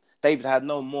team. David had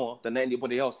no more than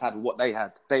anybody else had what they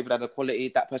had. David had the quality,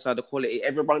 that person had the quality.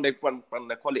 Everyone, they run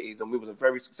their qualities, and we was a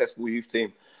very successful youth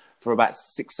team for about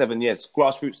 6-7 years.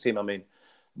 Grassroots team, I mean.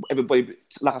 Everybody,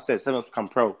 like I said, some of them become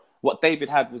pro. What David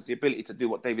had was the ability to do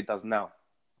what David does now.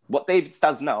 What David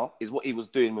does now is what he was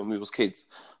doing when we was kids.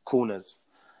 Corners.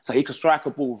 So he could strike a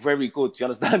ball very good, you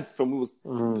understand? So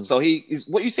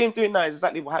what you see him doing now is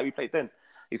exactly how he played then.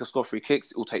 He could score free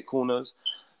kicks, he'll take corners.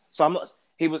 So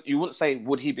you wouldn't say,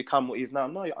 would he become what he is now?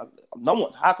 No, no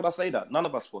one. How could I say that? None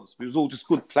of us was. We was all just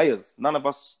good players. None of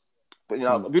us, we'd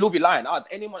all be lying.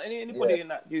 Anybody in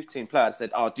that youth team player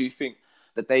said, do you think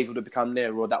that David would have become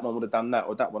there, or that one would have done that,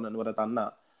 or that one would have done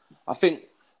that? I think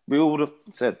we all would have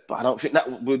said, but I don't think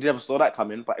that we never saw that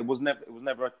coming. But it was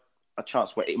never a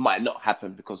chance where it might not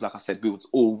happen, because, like I said,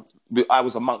 I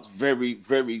was amongst very,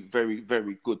 very, very,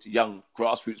 very good young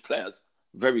grassroots players.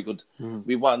 Very good.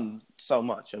 We won so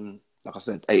much, and like I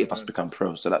said, 8 of us become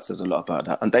pros, so that says a lot about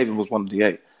that. And David was one of the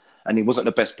 8, and he wasn't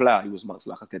the best player. He was amongst,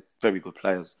 like I said, very good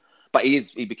players. But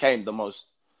he became the most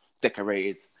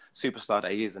decorated superstar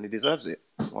that he is, and he deserves it.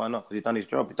 Why not? Because he done his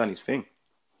job, he done his thing.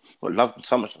 Well,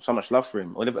 so much love for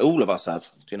him. All of us have,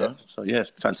 you know. So yeah, it's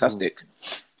fantastic,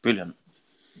 brilliant.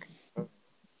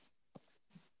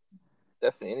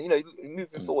 Definitely, and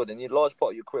moving forward, and a large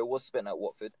part of your career was spent at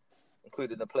Watford,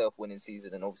 including the playoff winning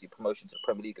season and obviously promotion to the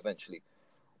Premier League eventually.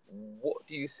 What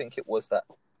do you think it was that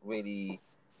really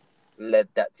led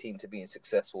that team to being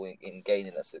successful in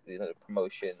gaining a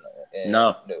promotion?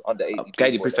 Under 80.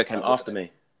 Gady Briffa came after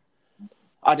me.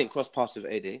 I didn't cross paths with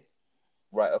AD.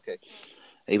 Right. Okay.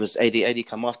 It was AD. AD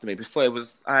come after me. Before it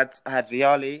was, I had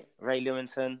Vialli, Ray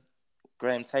Lewington,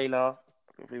 Graham Taylor.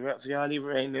 Vialli,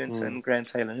 Ray Lewington, Graham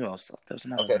Taylor. Who else? There was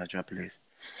another manager, I believe.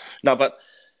 No, but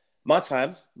my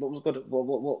time, what was good?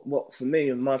 What for me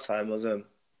in my time was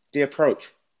the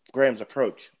approach. Graham's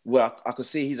approach. Well, I could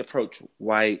see his approach,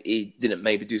 why he didn't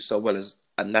maybe do so well as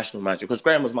a national manager. Because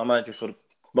Graham was my manager for the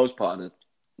most part of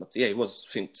he was,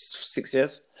 I think, 6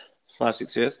 years,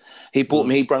 5-6 years. He brought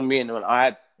me, he brought me in,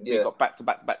 and we got back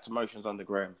to motions under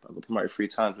Graham. I got promoted 3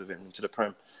 times with him into the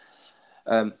Prem.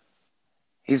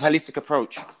 His holistic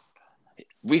approach.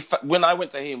 When I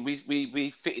went to him,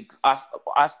 we fitted. I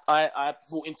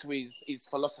bought into his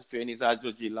philosophy and his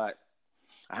ideology like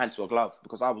a hand to a glove,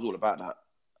 because I was all about that.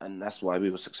 And that's why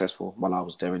we were successful while I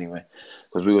was there anyway.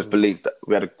 Because we always believed that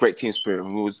we had a great team spirit,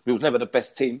 and we was never the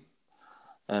best team.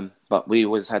 But we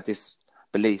always had this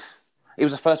belief. He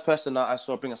was the first person that I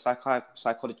saw bring a psychologist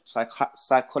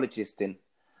in,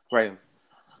 Graham.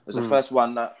 It was the first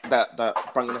one that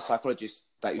brought in a psychologist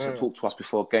that used to talk to us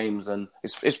before games. And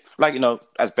it's like,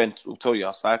 as Ben will tell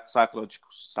you, psychological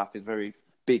stuff is very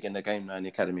big in the game now, in the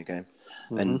academy game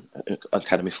and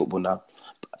academy football now.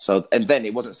 So, and then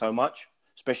it wasn't so much,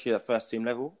 especially at first team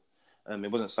level.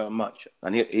 It wasn't so much.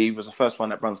 And he was the first one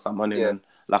that brought someone in. And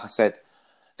like I said,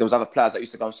 there was other players that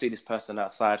used to go and see this person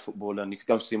outside football, and you could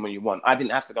go see him when you want. I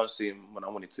didn't have to go and see him when I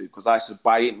wanted to, because I used to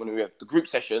buy in when we had the group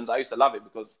sessions. I used to love it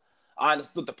because I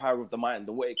understood the power of the mind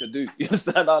and what it could do. You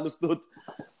understand? I understood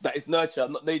that it's nurture,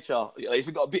 not nature. If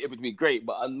you got a bit with me, great.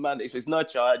 But man, if it's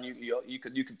nurture and you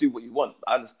could do what you want.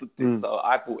 I understood this, so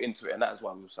I bought into it, and that is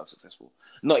why we were so successful.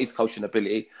 Not his coaching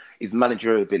ability, his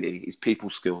managerial ability, his people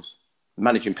skills,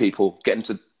 managing people, getting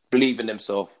to believe in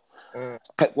themselves.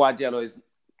 Pep Guardiola is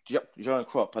Jurgen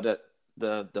Klopp are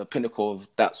the pinnacle of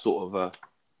that sort of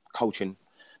coaching,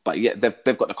 but yeah,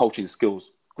 they've got the coaching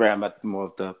skills. Graham had more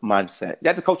of the mindset. He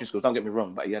had the coaching skills, don't get me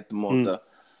wrong, but he had more of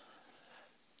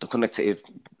the connective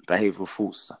behavioural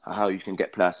thoughts, how you can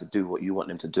get players to do what you want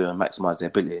them to do and maximise their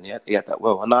ability. And he had that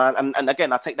well. And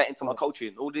again, I take that into my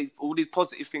coaching. All these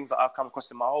positive things that I've come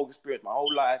across in my whole experience, my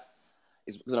whole life,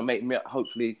 is going to make me,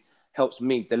 hopefully, helps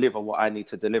me deliver what I need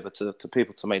to deliver to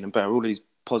people to make them better. All these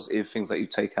positive things that you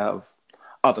take out of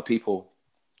other people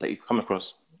that you come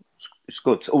across, it's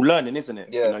good. It's all learning, isn't it?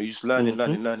 Yeah. You're just learning.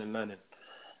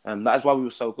 And that is why we were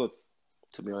so good,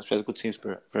 to be honest. We had a good team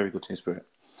spirit, very good team spirit.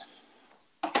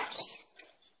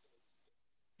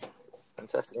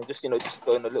 Fantastic. And just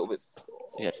going a little bit,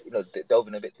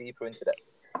 delving a bit deeper into that.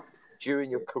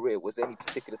 During your career, was there any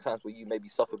particular times where you maybe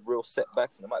suffered real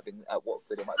setbacks? And it might have been at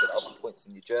Watford, it might have been other points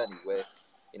in your journey where,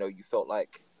 you felt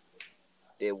like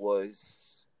there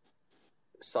was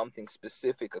something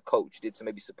specific a coach did to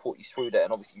maybe support you through that.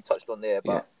 And obviously you touched on there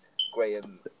about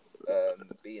Graham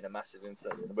being a massive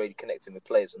influence and really connecting with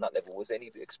players on that level. Was there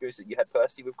any experience that you had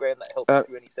personally with Graham that helped you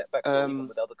through any setbacks or even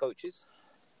with other coaches?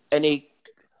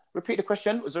 Repeat the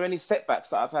question. Was there any setbacks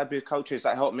that I've had with coaches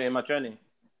that helped me in my journey?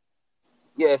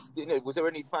 Yes. Was there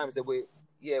any times that was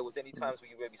there any times where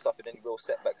you really suffered any real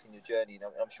setbacks in your journey? And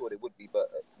I'm sure there would be, but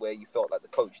where you felt like the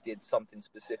coach did something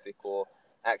specific or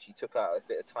actually took out a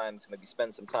bit of time to maybe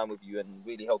spend some time with you and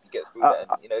really help you get through that.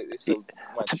 And, if so,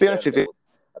 to be honest with you,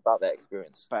 about that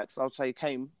experience. I would say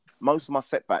most of my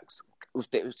setbacks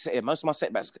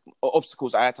or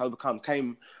obstacles I had to overcome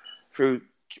came through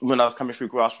when I was coming through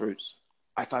grassroots.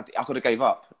 I thought I could have gave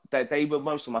up. They were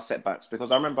most of my setbacks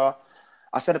because I remember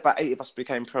I said about 8 of us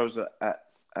became pros at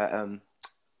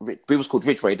we was called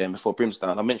Ridgeway then before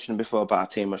Brimstone. I mentioned before about our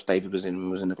team which David was in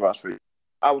the grassroots.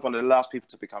 I was one of the last people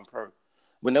to become pro.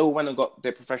 When they all went and got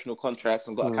their professional contracts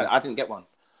and got I didn't get one.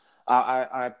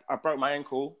 I broke my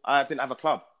ankle. I didn't have a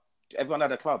club. Everyone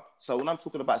had a club. So when I'm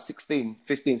talking about 15,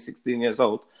 16 years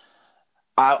old,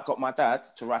 I got my dad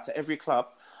to write to every club.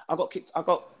 I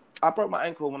broke my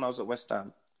ankle when I was at West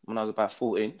Ham, when I was about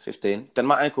 14, 15. Then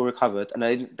my ankle recovered and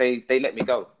they let me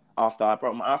go. After I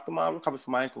recovered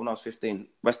from my ankle when I was 15,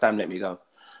 West Ham let me go.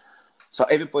 So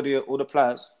everybody, all the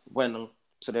players went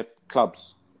to their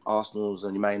clubs. Arsenal's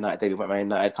and Man United, David went Man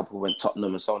United, a couple went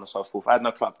Tottenham and so on and so forth. I had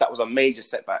no club. That was a major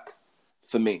setback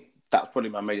for me. That was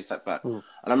probably my major setback. And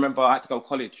I remember I had to go to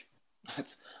college. I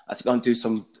had to go and do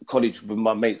some college with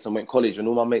my mates and went to college and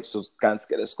all my mates was going to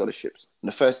get their scholarships. In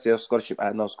the first year of scholarship, I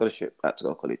had no scholarship. I had to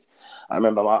go to college. I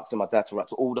remember asking my dad to write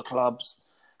to all the clubs.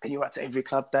 Can you write to every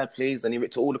club, Dad, please? And he wrote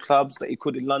to all the clubs that he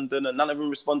could in London and none of them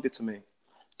responded to me.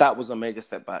 That was a major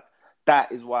setback.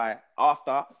 That is why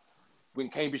after... when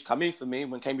Cambridge come in for me,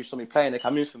 when Cambridge saw me playing, they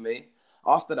come in for me.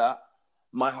 After that,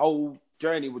 my whole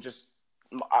journey was just,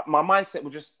 my mindset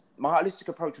was just, my holistic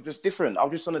approach was just different. I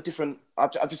was just on a different, I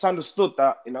just understood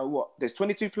that, there's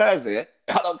 22 players here.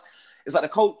 It's like the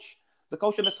coach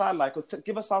on the sideline could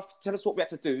tell us what we had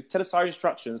to do, tell us our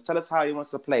instructions, tell us how he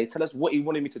wants to play, tell us what he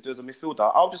wanted me to do as a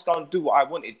midfielder. I'll just go and do what I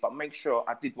wanted, but make sure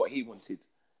I did what he wanted.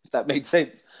 If that made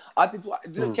sense. I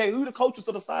didn't care who the coach was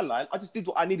on the sideline. I just did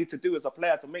what I needed to do as a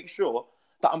player to make sure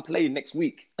that I'm playing next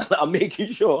week. I'm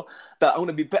making sure that I want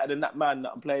to be better than that man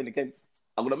that I'm playing against.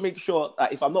 I'm going to make sure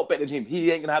that if I'm not better than him,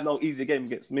 he ain't going to have no easy game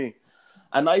against me.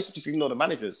 And I used to just ignore the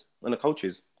managers and the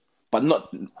coaches. But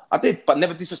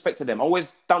never disrespected them. I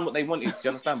always done what they wanted, do you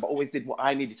understand? But always did what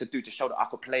I needed to do to show that I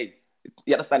could play.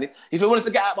 You understand? If I wanted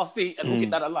to get out of my feet and hook it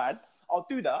down the line, I'll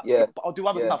do that, but I'll do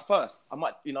other stuff first. And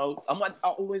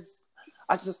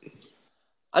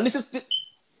this is,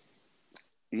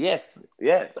 yes,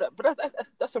 yeah. But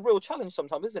that's a real challenge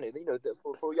sometimes, isn't it?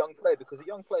 For a young player, because a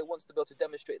young player wants to be able to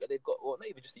demonstrate that they've got, or not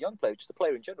even just a young player, just a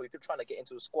player in general. If you're trying to get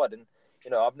into a squad, and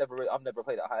I've never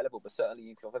played at a high level, but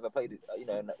certainly if I've ever played,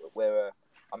 where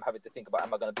I'm having to think about,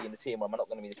 am I going to be in the team or am I not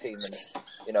going to be in the team?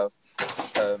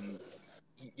 And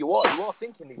you are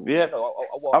thinking,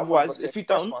 Otherwise, if you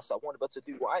don't, myself, I want to be able to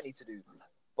do what I need to do.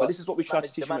 But this is what we try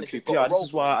to teach them at QPR. This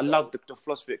is why I love the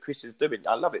philosophy that Chris is doing.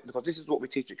 I love it because this is what we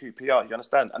teach at QPR. You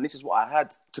understand? And this is what I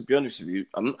had, to be honest with you.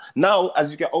 Now,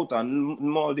 as you get older, and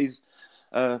more of these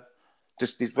webinars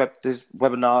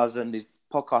and these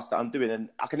podcasts that I'm doing, and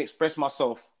I can express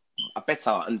myself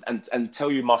better and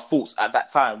tell you my thoughts at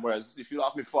that time. Whereas if you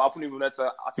asked me before, I wouldn't even know how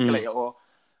to articulate it or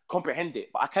comprehend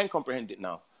it. But I can comprehend it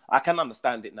now. I can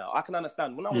understand it now. I can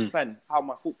understand when I was playing how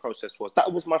my thought process was.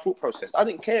 That was my thought process. I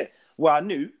didn't care. Where I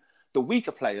knew the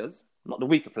weaker players, not the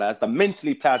weaker players, the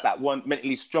mentally players that weren't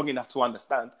mentally strong enough to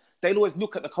understand, they'd always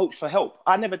look at the coach for help.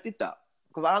 I never did that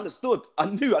because I understood. I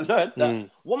knew. I learned that.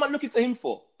 What am I looking to him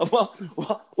for?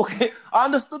 Okay, I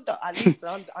understood that. I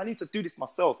need to do this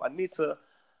myself. I need to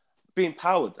be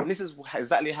empowered. And this is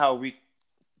exactly how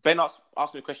Ben asked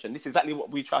me a question. This is exactly what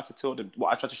we try to tell them,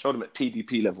 what I try to show them at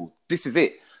PDP level. This is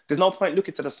it. There's no point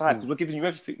looking to the side because we're giving you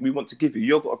everything we want to give you.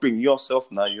 You've got to bring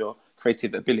yourself now, your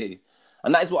creative ability.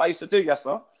 And that is what I used to do,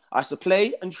 Yasser. I used to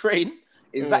play and train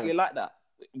exactly like that.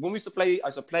 When we used to play, I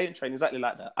used to play and train exactly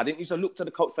like that. I didn't used to look to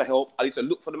the coach for help. I used to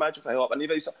look for the manager for help.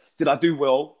 Did I do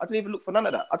well? I didn't even look for none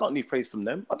of that. I don't need praise from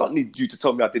them. I don't need you to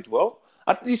tell me I did well.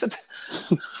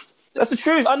 That's the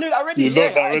truth. I knew that already. If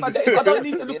I don't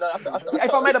need to look,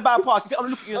 if I made a bad pass, I'm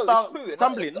looking at you and start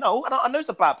crumbling. No, I know it's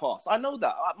a bad pass. I know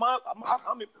that.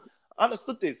 I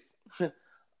understood this.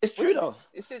 It's true though.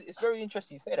 It's very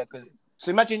interesting you say that because. So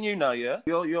imagine you now, yeah.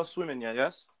 You're swimming, yeah.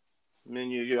 Yes. I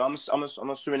mean, I'm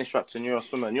a swimming instructor, and you're a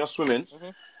swimmer. And you're swimming,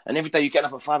 and every day you get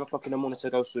up at 5 o'clock in the morning to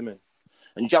go swimming,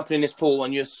 and jumping in this pool,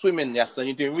 and you're swimming, yes, and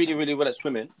you're doing really, really well at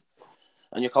swimming.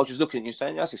 and your coach is looking at you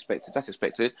saying, that's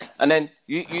expected. And then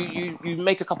you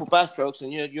make a couple bad strokes,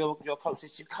 and your coach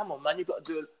says, come on, man, you got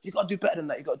to do better than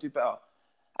that. You got to do better.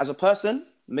 As a person,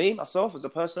 myself as a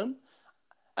person,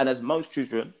 and as most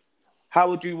children, how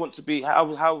would you want to be?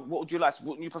 What would you like?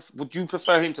 Would you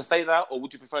prefer him to say that, or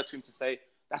would you prefer him to say,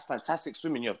 that's fantastic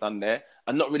swimming you've done there,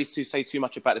 and not really to say too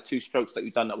much about the 2 strokes that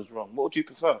you've done that was wrong? What would you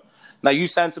prefer? Now, you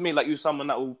sound to me like you're someone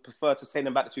that will prefer to say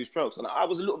about the 2 strokes, and I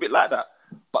was a little bit like that.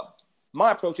 But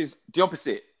my approach is the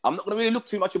opposite. I'm not going to really look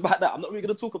too much about that. I'm not really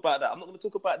going to talk about that. I'm not going to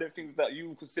talk about the things that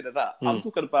you consider that. I'm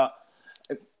talking about...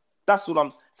 That's what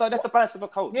I'm... So that's the balance of a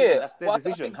coach. Yeah. That's their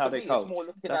decision, how they coach.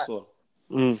 That's all.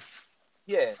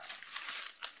 Yeah.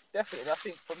 Definitely. I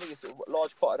think for me, it's a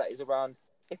large part of that is around...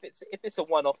 If it's a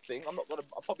one-off thing, I'm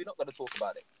probably not gonna talk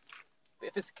about it. But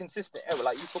if it's a consistent error,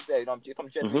 like you put there, if I'm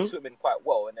generally swimming quite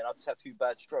well and then I just have 2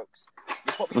 bad strokes,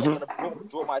 you're probably not gonna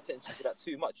draw my attention to that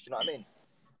too much. You know what I mean?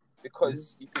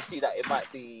 Because you can see that it might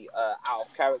be out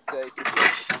of character, it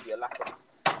could be a lack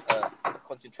of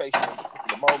concentration in a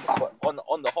particular moment. But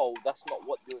on the whole, that's not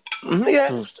what you're.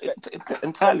 It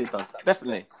entirely does.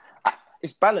 Definitely,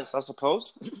 it's balanced, I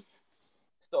suppose.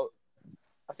 So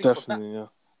I think definitely,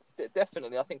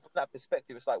 Definitely, I think from that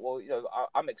perspective, it's like, well,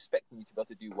 I'm expecting you to be able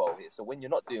to do well here. So when you're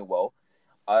not doing well,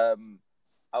 I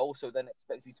also then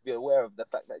expect you to be aware of the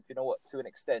fact that, you know what, to an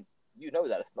extent, that's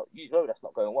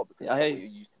not going well because that's not what you're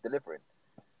used to delivering.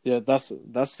 Yeah, that's the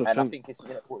thing. And I think it's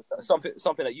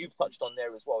something that you've touched on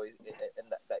there as well,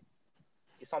 and that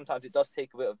sometimes it does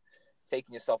take a bit of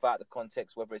taking yourself out of the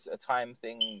context, whether it's a time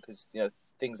thing because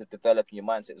things have developed and your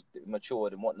mindset has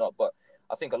matured and whatnot, but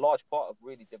I think a large part of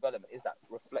really development is that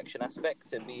reflection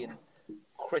aspect and being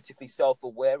critically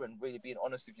self-aware and really being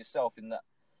honest with yourself in that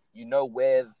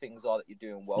where the things are that you're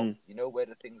doing well, where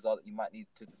the things are that you might need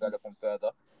to develop on further.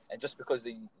 And just because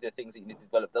the things that you need to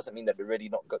develop doesn't mean that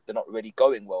they're not really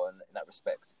going well in that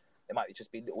respect. It might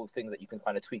just be little things that you can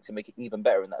kind of tweak to make it even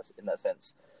better in that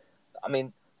sense. I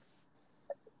mean,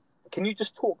 can you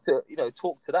just talk to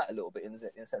that a little bit in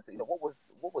the sense that what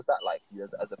was that like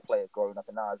as a player growing up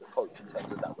and now as a coach in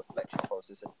terms of that reflection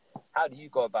process, and how do you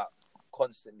go about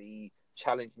constantly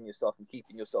challenging yourself and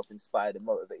keeping yourself inspired and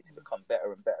motivated to become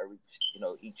better and better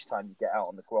each time you get out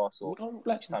on the grass or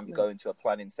each time you go into a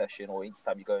planning session or each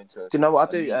time you go into what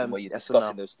I do where you're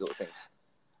discussing those little things?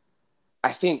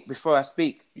 I think before I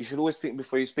speak, you should always think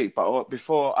before you speak, but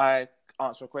before I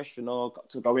answer a question or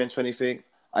to go into anything,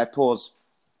 I pause.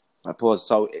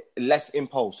 So less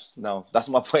impulse now. That's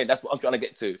my point. That's what I'm trying to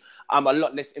get to. I'm a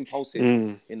lot less impulsive,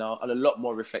 and a lot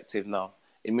more reflective now.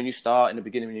 And when you start in the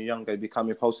beginning, when you're younger, you become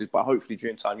impulsive. But hopefully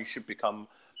during time, you should become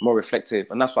more reflective.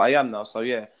 And that's what I am now. So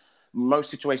yeah, most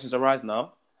situations arise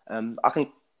now. And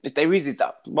if they really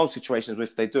that, most situations,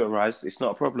 if they do arise, it's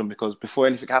not a problem because before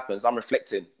anything happens, I'm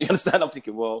reflecting. You understand? I'm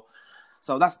thinking, well,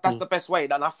 so that's the best way.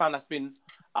 And I've found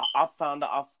that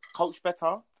I've coached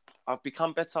better. I've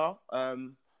become better.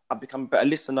 I've become a better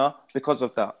listener because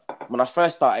of that. When I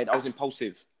first started, I was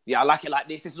impulsive. Yeah, I like it like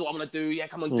this. This is what I'm going to do. Yeah,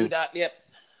 come on, do that. Yeah.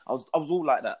 I was all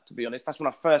like that, to be honest. That's when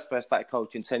I first started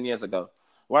coaching 10 years ago.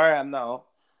 Where I am now,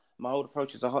 my whole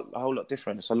approach is a whole lot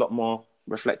different. It's a lot more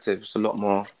reflective. It's a lot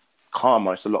more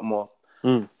calmer. It's a lot more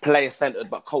player-centered,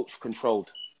 but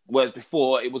coach-controlled. Whereas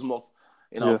before, it was more,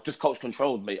 just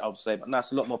coach-controlled, mate, I would say. But now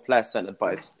it's a lot more player-centered,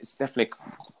 but it's definitely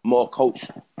more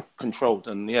coach-controlled.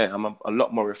 And yeah, I'm a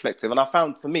lot more reflective. And I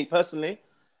found, for me personally,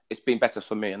 it's been better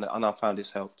for me, and I found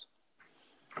it's helped.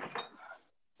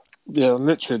 Yeah,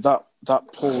 literally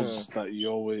that pause that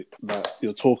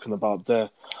you're talking about there,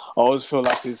 I always feel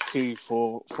like it's key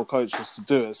for coaches to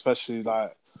do it, especially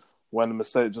like when a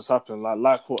mistake just happened.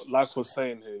 Like what was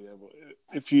saying here. Yeah,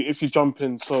 if you jump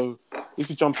in so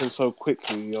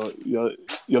quickly,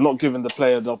 you're not giving the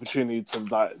player the opportunity to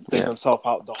like dig themselves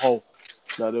out the hole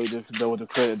that they would have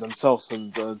created themselves,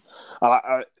 and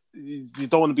you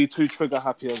don't want to be too trigger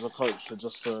happy as a coach to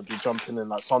just be jumping in.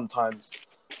 Like sometimes.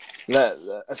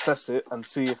 Assess it and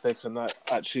see if they can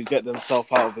actually get themselves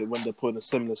out of it when they're put in a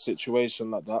similar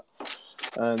situation like that,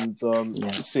 and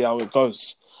see how it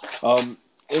goes.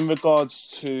 In regards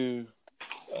to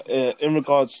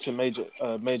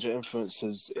major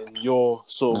influences in your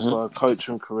sort of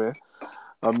coaching career,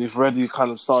 you've already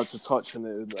kind of started to touch on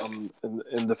it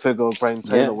in the figure of Brain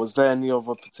Taylor. Yeah. Was there any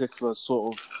other particular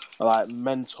sort of like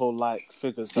mentor-like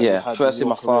figures that you had? Firstly,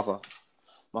 my father.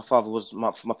 My father was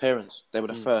my parents. They were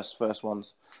the first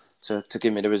ones to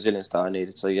give me the resilience that I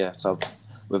needed. So yeah, so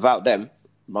without them,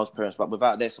 most parents, but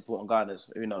without their support and guidance,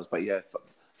 who knows? But yeah,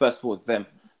 first of all, it's them.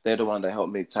 They're the one that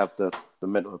helped me to have the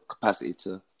mental capacity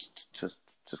to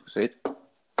succeed.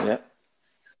 Yeah.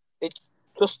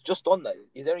 just on that,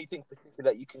 is there anything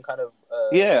particular that you can kind of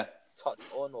touch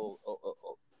on or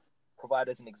provide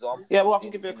as an example? Yeah, well, I can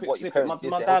give you a quick snippet.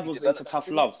 My dad was into tough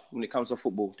love when it comes to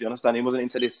football. Do you understand? He wasn't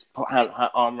into this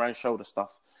arm around shoulder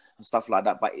stuff and stuff like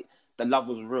that. But the love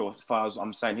was real, as far as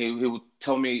I'm saying. He would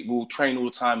tell me, we'll train all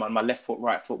the time on my left foot,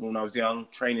 right foot when I was young.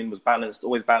 Training was balanced,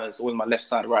 always my left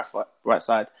side, right foot, right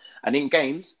side. And in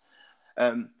games,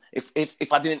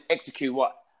 if I didn't execute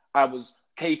what I was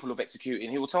capable of executing,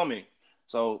 he would tell me.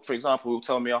 So, for example, he'll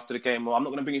tell me after the game, well, I'm not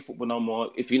going to bring you football no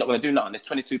more if you're not going to do nothing. There's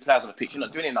 22 players on the pitch. You're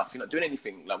not doing enough. You're not doing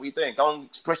anything. Like, what are you doing? Go and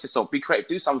express yourself. Be creative.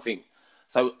 Do something.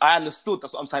 So I understood.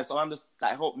 That's what I'm saying. So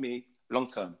that helped me long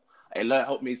term. It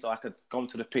helped me so I could go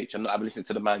onto the pitch and not have to listen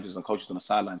to the managers and coaches on the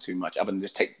sideline too much, other than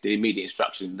just take the immediate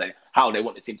instructions, how they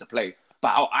want the team to play. But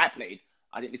how I played,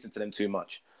 I didn't listen to them too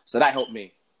much. So that helped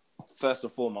me, first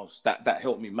and foremost. That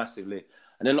helped me massively.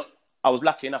 And then I was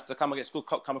lucky enough to come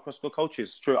across good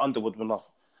coaches. Stuart Underwood went off.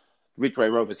 Ridgeway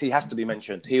Rovers, he has to be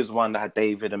mentioned. He was the one that had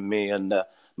David and me, and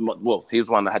he was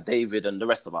the one that had David and the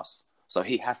rest of us. So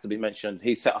he has to be mentioned.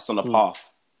 He set us on a path.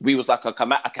 We was like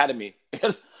a academy.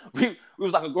 we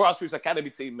was like a grassroots academy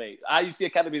team, mate. How you see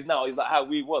academies now is like how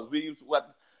we was.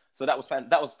 So that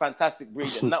was fantastic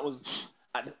breeding. That was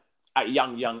at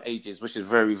young ages, which is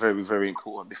very, very, very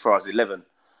important. Before I was 11,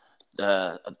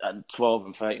 and 12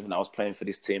 and 13, when I was playing for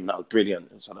this team, that was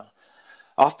brilliant. So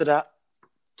after that,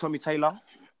 Tommy Taylor.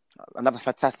 Another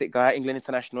fantastic guy, England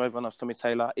international. Everyone knows Tommy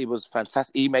Taylor. He was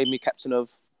fantastic. He made me captain of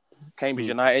Cambridge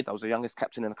United. I was the youngest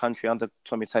captain in the country under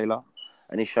Tommy Taylor.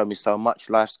 And he showed me so much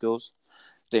life skills.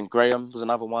 Then Graham was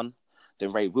another one.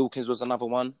 Then Ray Wilkins was another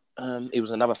one. He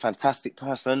was another fantastic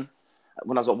person.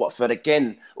 When I was at Watford,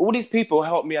 again, all these people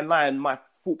helped me align my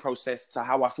thought process to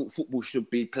how I thought football should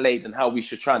be played and how we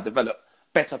should try and develop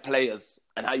better players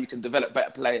and how you can develop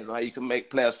better players and how you can make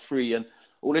players free and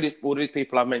all of these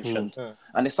people I've mentioned.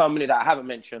 And there's so many that I haven't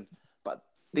mentioned, but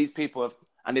these people have,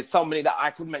 and there's so many that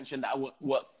I could mention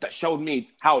that showed me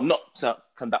how not to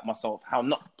conduct myself,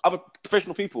 other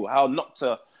professional people, how not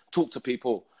to talk to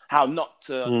people, how not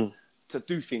to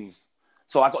do things.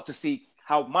 So I got to see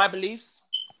how my beliefs,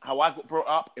 how I got brought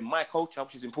up in my culture,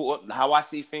 which is important, how I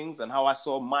see things and how I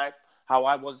saw how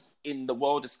I was in the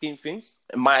world of scheme things,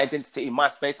 in my identity, in my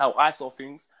space, how I saw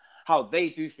things, how they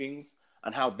do things,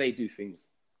 and how they do things.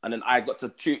 And then I got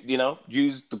to,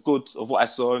 use the goods of what I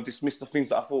saw and dismiss the things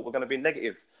that I thought were going to be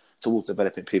negative towards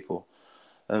developing people.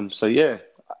 So, yeah,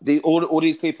 all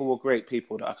these people were great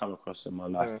people that I come across in my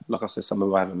life. Like I said, some of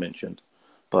them I haven't mentioned.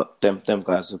 But them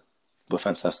guys were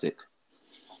fantastic.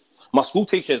 My school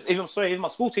teachers, even my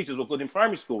school teachers were good in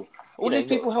primary school. All these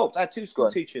people helped. I had two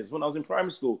school teachers when I was in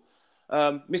primary school.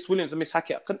 Miss Williams and Miss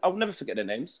Hackett. I'll never forget their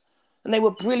names. And they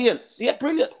were brilliant. Yeah,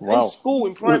 brilliant. Wow.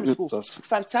 In primary school.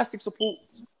 Fantastic support.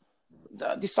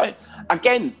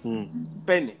 Again,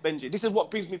 Benji, this is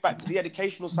what brings me back to the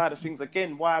educational side of things.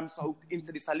 Again, why I'm so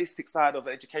into this holistic side of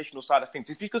the educational side of things.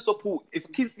 If you can support,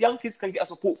 young kids can get a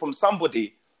support from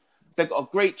somebody, they've got a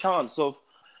great chance of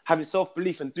having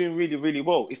self-belief and doing really, really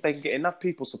well. If they can get enough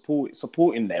people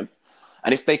supporting them,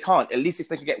 and if they can't, at least if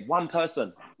they can get one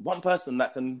person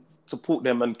that can support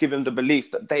them and give them the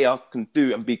belief that they can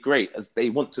do and be great as they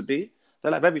want to be,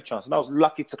 they'll have every chance. And I was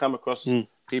lucky to come across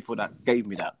people that gave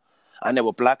me that. And they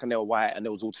were black and they were white and they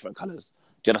was all different colours.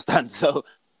 Do you understand? So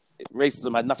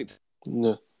racism had nothing to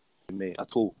do with me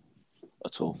at all.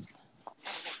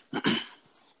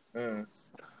 And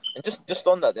just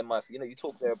on that then, Mike, you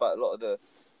talked there about a lot of the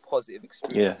positive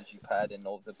experiences you've had and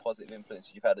all the positive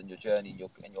influences you've had on your journey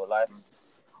in your life.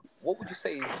 What would you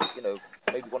say is,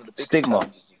 maybe one of the biggest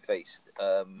challenges you faced,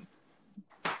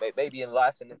 maybe in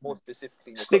life and more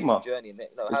specifically in your stigma journey?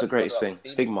 It's the greatest thing.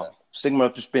 Stigma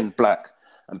of just being black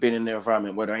and being in an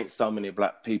environment where there ain't so many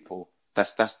black people.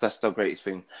 That's the greatest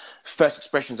thing. First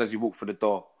expressions as you walk through the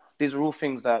door. These are all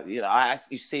things that I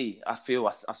feel,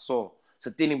 I saw.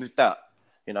 So dealing with that,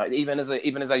 even as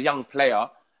a young player,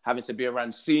 having to be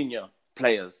around senior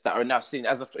players that are now seen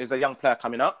as a young player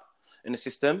coming up in the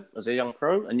system as a young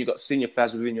pro, and you've got senior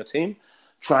players within your team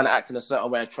trying to act in a certain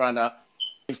way and trying to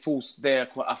enforce their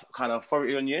kind of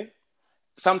authority on you.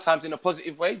 Sometimes in a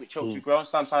positive way, which helps you grow, and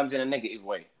sometimes in a negative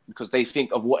way, because they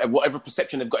think of whatever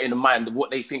perception they've got in the mind of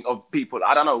what they think of people.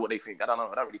 I don't know what they think. I don't know.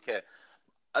 I don't really care.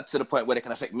 To the point where they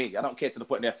can affect me. I don't care to the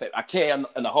point they affect. I care on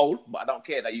the whole, but I don't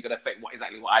care that you're going to affect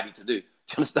exactly what I need to do. Do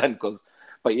you understand?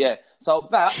 But yeah, so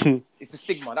that is the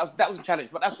stigma. That was a challenge.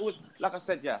 But that's always, like I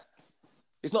said, yes.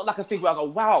 It's not like a thing where I go,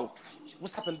 wow,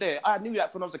 what's happened there? I knew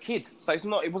that when I was a kid. So it's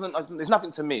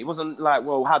nothing to me. It wasn't like,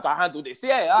 well, how do I handle this? What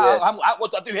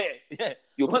do I do here? Yeah.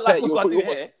 What do I do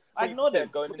here? I ignore them.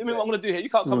 What do you mean what I'm going to do here? You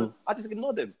can't come. I just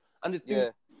ignore them and just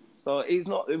do So it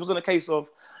wasn't a case of.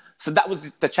 So that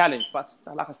was the challenge. But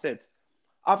like I said,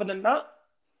 other than that,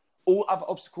 all other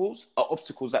obstacles are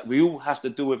obstacles that we all have to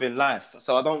deal with in life.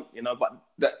 So I don't, but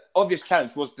the obvious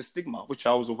challenge was the stigma, which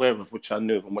I was aware of, which I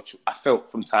knew, and which I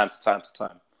felt from time to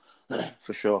time,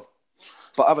 for sure.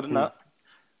 But other than that,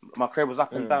 my career was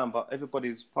up and down, but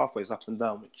everybody's pathway is up and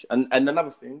down. And another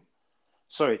thing,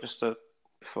 sorry,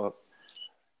 for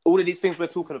all of these things we're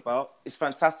talking about, it's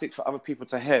fantastic for other people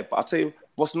to hear. But I'll tell you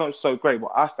what's not so great,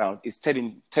 what I found, is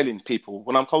telling people,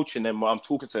 when I'm coaching them, when I'm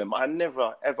talking to them, I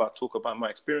never, ever talk about my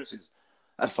experiences.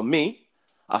 And for me,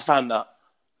 I found that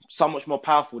so much more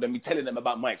powerful than me telling them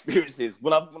about my experiences.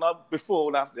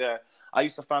 I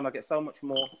used to find I get so much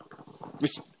more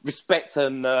respect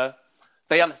and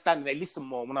they understand and they listen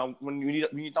more when I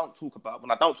don't talk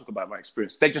about my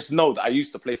experience. They just know that I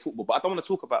used to play football, but I don't want to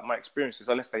talk about my experiences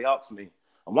unless they ask me.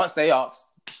 And once they ask,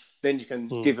 then you can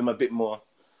give them a bit more,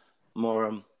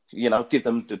 give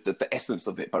them the essence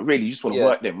of it. But really, you just want to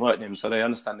work them so they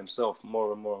understand themselves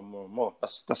more and more and more and more.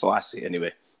 That's how I see it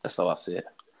anyway. That's how I see it.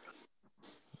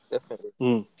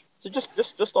 Definitely. So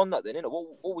just on that then,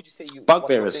 what would you say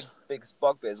bugbearers? Biggest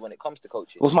bugbears when it comes to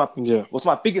coaching? What's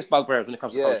my biggest bugbears when it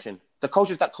comes to coaching? The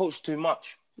coaches that coach too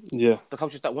much. Yeah. The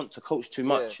coaches that want to coach too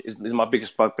much is my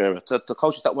biggest bugbear. The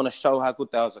coaches that want to show how good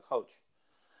they are as a coach.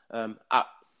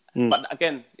 But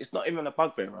again, it's not even a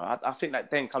bugbear. I think that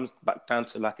then comes back down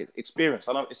to like experience.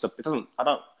 It's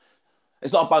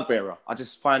not a bugbear. I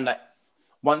just find that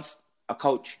once a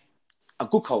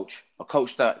good coach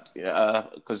that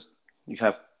because you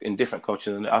have in different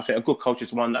coaches, and I think a good coach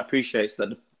is one that appreciates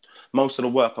that most of the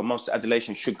work or most of the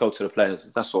adulation should go to the players.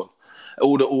 That's all.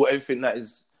 Everything that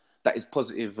is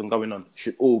positive and going on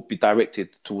should all be directed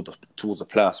towards the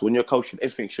player. So when you're coaching,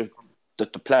 everything the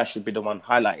player should be the one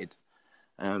highlighted,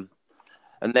 and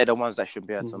they're the ones that should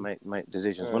be able to make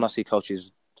decisions. When I see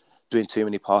coaches doing too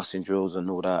many passing drills and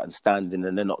all that, and standing,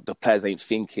 and the players ain't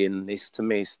thinking, to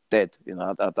me it's dead.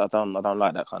 I don't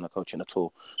like that kind of coaching at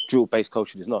all. Drill based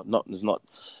coaching is not.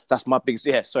 That's my biggest.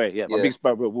 My biggest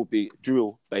problem will be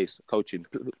drill based coaching.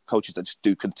 Coaches that just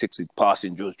do continuous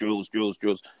passing drills.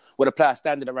 Where the player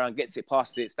standing around gets it,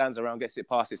 passes it, stands around, gets it,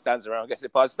 passes, stands around, gets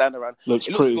it, passes, stands around. Looks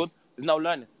good. There's no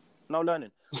learning.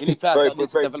 You need players that need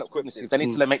to develop quickness. They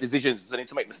need to make decisions. They need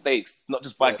to make mistakes, not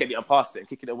just by getting it and pass it and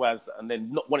kicking it away and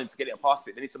then not wanting to get it and pass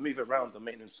it. They need to move it around and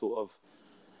make them sort of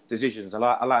decisions. I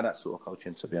like that sort of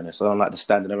coaching, to be honest. I don't like the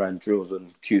standing around drills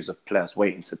and cues of players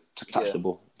waiting to touch the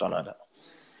ball. Don't like that.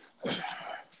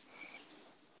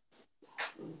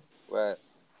 Right.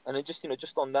 And then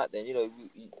just on that then,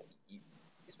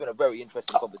 it's been a very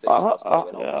interesting conversation. I hope so.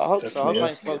 I hope I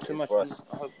ain't spoke too much. I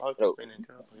hope it's been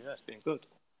enjoyable. Yeah, it's been good.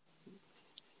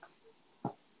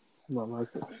 I like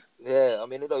it. Yeah, I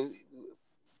mean, I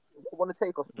want to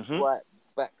take us right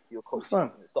back to your coaching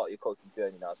and start your coaching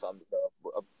journey now. So I'm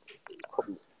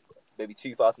probably maybe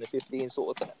 2015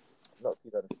 sort of time. Not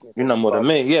 2015. You know more than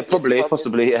me. Yeah,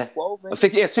 possibly, yeah. 12, I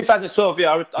think 2012.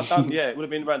 Yeah, I done. Yeah, it would have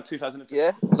been around 2010.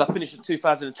 Yeah, because I finished in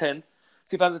 2010.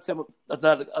 2010,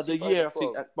 the year I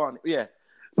think at Barnet. Yeah,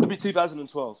 it'll be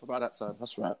 2012 about that time.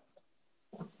 That's right.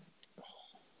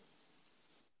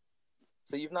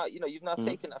 So you've now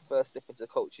taken that first step into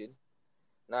coaching.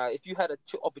 Now, if you had an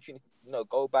opportunity,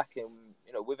 go back and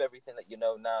with everything that you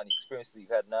know now and the experiences that you've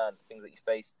had now and the things that you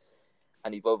faced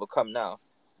and you've overcome now,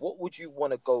 what would you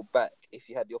want to go back if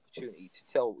you had the opportunity to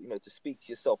tell, to speak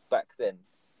to yourself back then?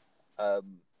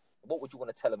 What would you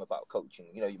want to tell them about coaching?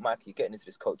 Mike, you're getting into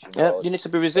this coaching world. You need to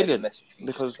be resilient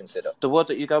because the world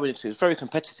that you go into is very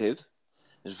competitive.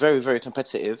 It's very, very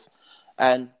competitive,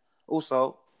 and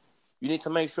also you need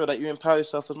to make sure that you empower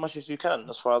yourself as much as you can,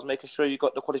 as far as making sure you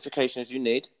got the qualifications you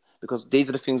need, because these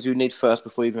are the things you need first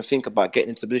before you even think about getting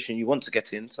into the position you want to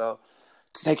get in. So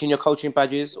taking your coaching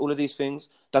badges, all of these things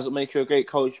doesn't make you a great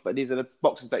coach, but these are the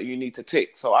boxes that you need to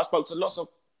tick. So I spoke to lots of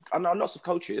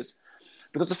coaches,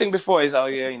 because the thing before is, I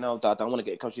don't want to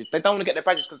get coaches. They don't want to get their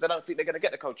badges because they don't think they're going to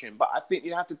get the coaching. But I think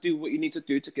you have to do what you need to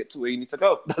do to get to where you need to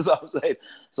go. That's what I'm saying.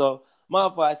 So my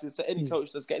advice is to any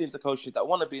coach that's getting into coaching that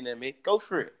want to be near me, go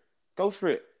for it. Go for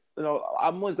it.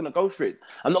 I'm always going to go for it.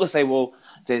 I'm not going to say, well,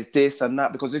 there's this and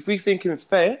that, because if we think it's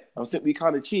fair and think we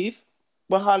can't achieve,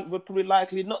 we're probably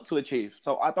likely not to achieve.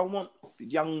 So I don't want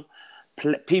young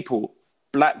people,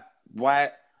 black,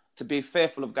 white, to be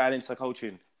fearful of going into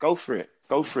coaching. Go for it.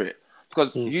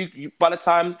 Because you, by the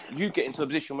time you get into a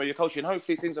position where you're coaching,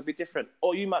 hopefully things will be different.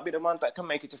 Or you might be the one that can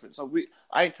make it different. So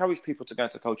I encourage people to go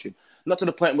into coaching. Not to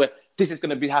the point where this is going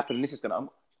to be happening,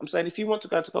 I'm saying if you want to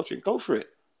go into coaching, go for it.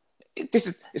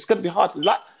 It's going to be hard.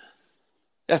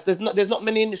 There's not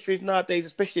many industries nowadays,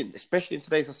 especially in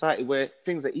today's society, where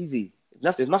things are easy.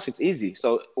 nothing's easy.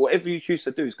 So whatever you choose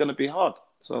to do is going to be hard.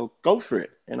 So go for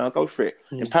it. Go for it.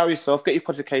 Empower yourself. Get your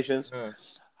qualifications.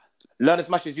 Learn as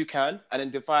much as you can, and then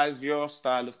devise your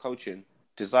style of coaching.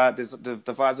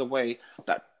 Devise a way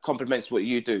that complements what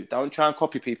you do. Don't try and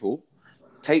copy people.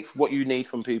 Take what you need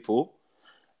from people,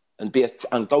 and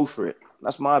go for it.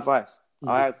 That's my advice.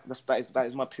 That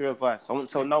is my pure advice. I won't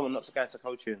tell no one not to go into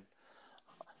coaching,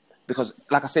 because,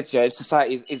 like I said to you,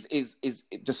 society is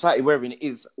the society we're in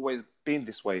is always been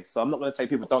this way. So I'm not going to say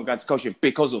people don't go into coaching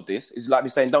because of this. It's like me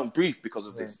saying don't breathe because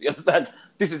of this. You understand?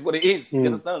 This is what it is. You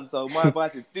understand? So my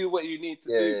advice is do what you need to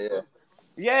do.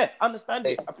 Yeah, understand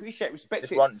it, appreciate,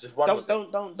 respect it. Just run.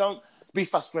 Don't be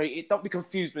frustrated. Don't be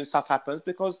confused when stuff happens,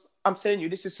 because I'm telling you,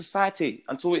 this is society.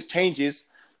 Until it changes,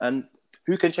 and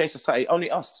who can change society?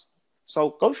 Only us.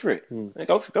 So go for it.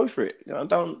 Go for it.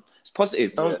 It's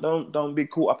positive. Don't be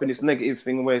caught up in this negative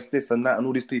thing where it's this and that, and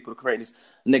all these people are creating this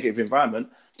negative environment.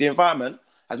 The environment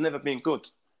has never been good.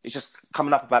 It's just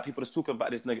coming up about people that's talking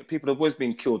about this negative. People have always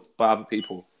been killed by other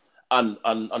people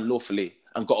unlawfully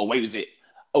and got away with it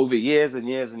over years and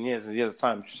years and years and years of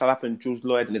time. Just happened, George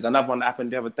Lloyd, and there's another one that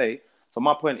happened the other day. So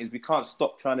my point is, we can't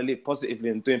stop trying to live positively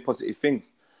and doing positive things.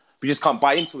 We just can't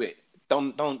buy into it.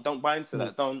 Don't buy into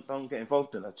that. Don't get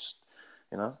involved in that. Just,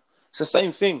 it's the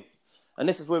same thing. And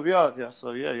this is where we are. Yeah.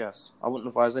 So yes. I wouldn't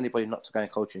advise anybody not to go in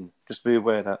coaching. Just be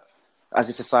aware that as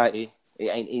a society, it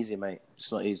ain't easy, mate.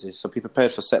 It's not easy. So be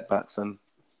prepared for setbacks and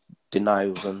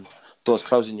denials and doors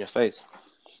closing in your face.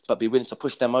 But be willing to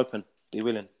push them open. Be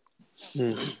willing.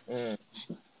 And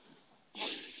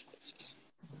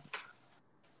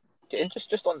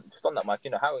just on that, Mike,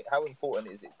 how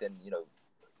important is it then, you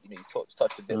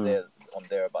touched a bit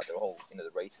there about the whole, the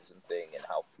racism thing and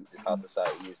how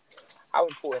society is. How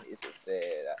important is it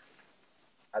there that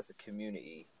as a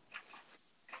community,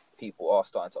 people are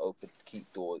starting to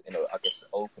keep doors,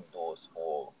 open doors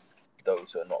for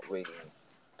those who are not really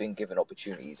being given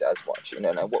opportunities as much, and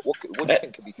what do you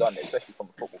think can be done, especially from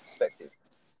a football perspective?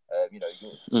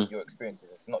 Your experience,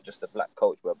 it's not just a black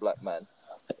coach, but a black man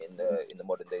in the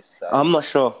modern day society. I'm not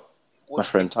sure, my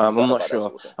friend. I'm not sure.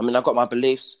 Sort of, I mean, I've got my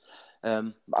beliefs.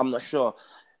 I'm not sure.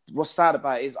 What's sad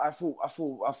about it is I thought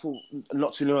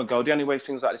not too long ago, the only way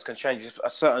things like this can change is a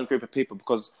certain group of people,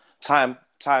 because time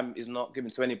is not given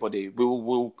to anybody.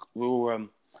 We'll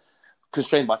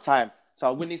constrained by time.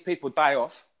 So when these people die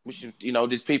off, which is,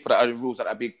 these people that are in rules that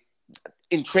are big,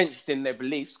 entrenched in their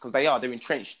beliefs, because they're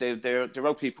entrenched. They're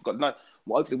old people.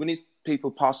 Hopefully, when these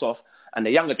people pass off and the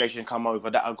younger generation come over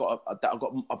that have got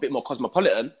a bit more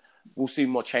cosmopolitan, we'll see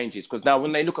more changes. Because now,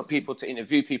 when they look at people to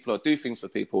interview people or do things for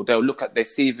people, they'll look at their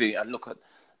CV and look at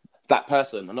that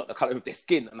person and not the color of their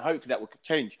skin, and hopefully that will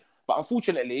change. But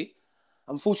unfortunately,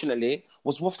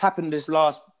 what's happened this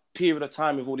last period of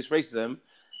time with all this racism,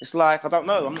 it's like, I don't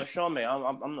know. I'm not sure, mate.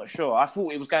 I'm not sure. I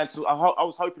thought it was going to. I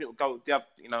was hoping it would go the other,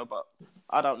 but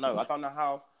I don't know. I don't know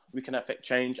how we can affect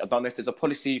change. I don't know if there's a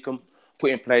policy you can put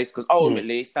in place, because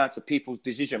ultimately it's down to people's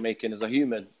decision making as a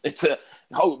human.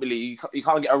 Ultimately you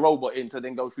can't get a robot in to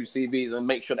then go through CVs and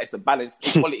make sure that it's a balanced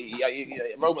quality.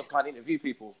 Robots can't interview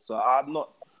people, so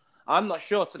I'm not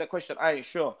sure. To the question, I ain't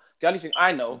sure. The only thing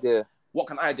I know. Yeah. What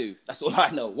can I do? That's all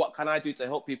I know. What can I do to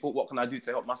help people? What can I do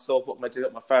to help myself? What can I do to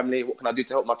help my family? What can I do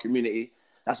to help my community?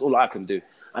 That's all I can do.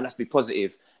 And that's be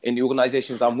positive. In the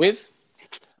organisations I'm with,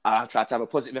 I try to have a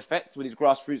positive effect with these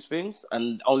grassroots things,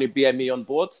 and only BME on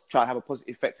board, try to have a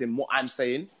positive effect in what I'm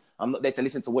saying. I'm not there to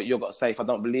listen to what you've got to say if I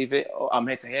don't believe it. I'm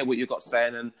here to hear what you've got to say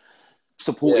and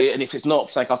support it. And if it's not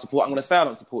something I support, I'm going to say I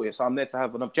don't support it. So I'm there to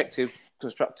have an objective,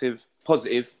 constructive,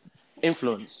 positive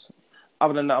influence.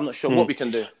 Other than that, I'm not sure what we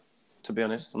can do. To be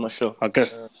honest, I'm not sure. I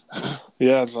guess,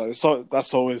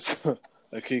 that's always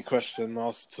a key question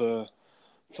asked to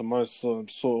most sort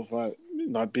of like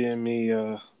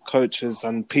BME coaches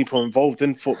and people involved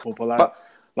in football. But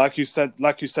like you said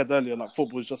earlier, like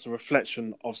football is just a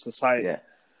reflection of society,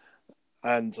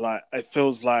 and like it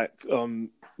feels like the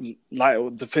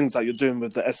things that you're doing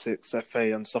with the Essex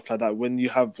FA and stuff like that. When you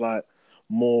have like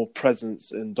more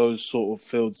presence in those sort of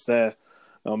fields there.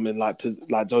 In like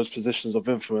those positions of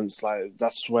influence, like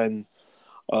that's when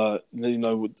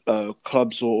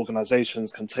clubs or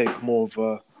organisations can take more of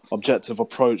a objective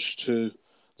approach to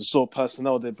the sort of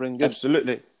personnel they bring in.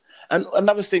 Absolutely. And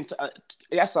another thing,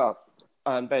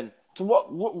 Ben, to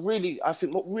what really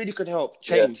could help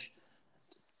change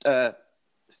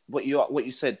what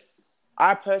you said.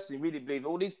 I personally really believe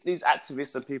all these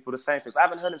activists and people are saying things. I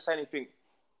haven't heard them say anything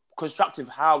constructive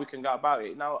how we can go about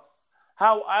it. Now,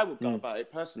 how I would go about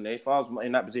it personally, if I was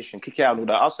in that position, kick it out and all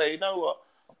that, I'll say, you know what?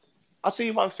 I'll tell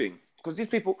you one thing, because these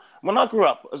people, when I grew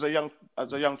up as a young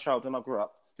child, when I grew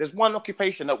up, There's one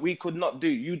occupation that we could not do.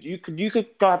 You could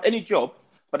go have any job,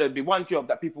 but there'd be one job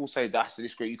that people will say that's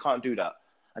discreet. You can't do that.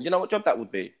 And you know what job that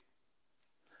would be?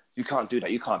 You can't do that.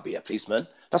 You can't be a policeman.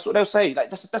 That's what they'll say. Like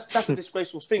that's a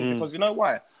disgraceful thing because you know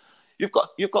why? You've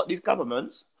got these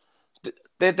governments.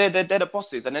 They're the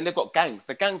bosses, and then they've got gangs.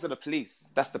 The gangs are the police.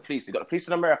 That's the police. You've got the police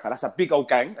in America. That's a big old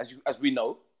gang, as we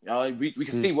know. We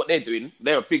can see what they're doing.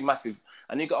 They're a big, massive.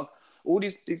 And you've got all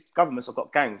these governments have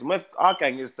got gangs. And our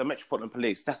gang is the Metropolitan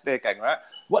Police. That's their gang, right?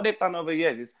 What they've done over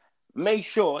years is make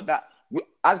sure that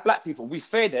as black people, we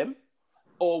fear them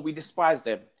or we despise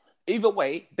them. Either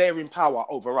way, they're in power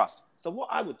over us. So what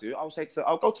I would do, I'll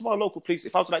go to my local police.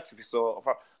 If I was an activist or if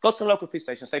I go to the local police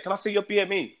station and say, can I see your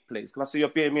BME, please? Can I see your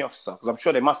BME officer? Because I'm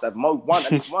sure they must have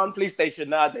at least one police station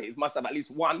nowadays must have at least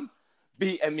one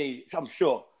BME. I'm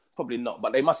sure. Probably not,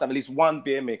 but they must have at least one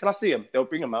BME. Can I see them? They'll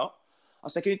bring them out. I'll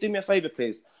say, can you do me a favour,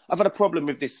 please? I've had a problem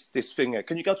with this thing here.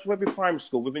 Can you go to every primary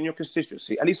school within your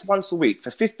constituency at least once a week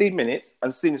for 15 minutes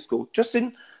and senior school, just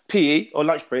in PE or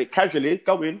lunch break, casually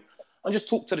go in and just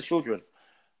talk to the children.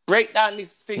 Break down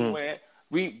this thing where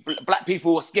black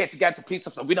people are scared to get to police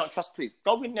officers. We don't trust police.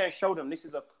 Go in there and show them this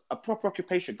is a proper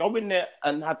occupation. Go in there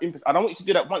and have empathy. I don't want you to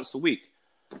do that once a week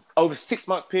over a 6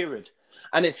 month period.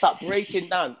 And then start breaking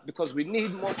down because we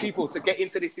need more people to get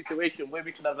into this situation where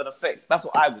we can have an effect. That's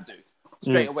what I would do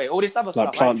straight away. All this other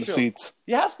stuff. Plant the seeds.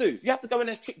 You have to. You have to go in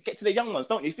and get to the young ones,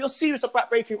 don't you? If you're serious about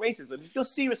breaking racism, if you're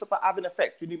serious about having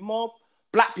effect, you need more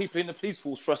black people in the police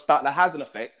force for a start that has an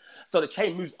effect. So the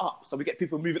chain moves up. So we get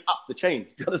people moving up the chain.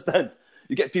 You understand?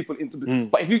 You get people into the...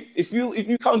 But if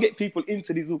you can't get people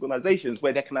into these organizations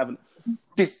where they can have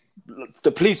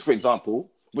the police, for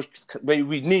example, where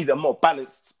we need a more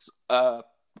balanced sort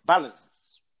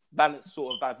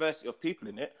of diversity of people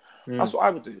in it. That's what I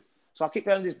would do. So I keep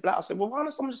going this black. I said, well, why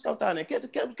don't someone just go down there get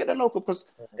the local? Because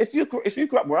if you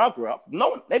grew up where I grew up, no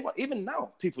one, even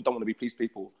now, people don't want to be police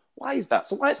people. Why is that?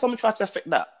 So why did someone try to affect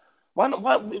that? Why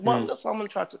not someone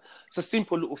try to? It's a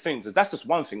simple little things. That's just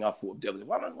one thing I thought of the other day.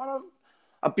 Why don't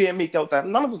a BME go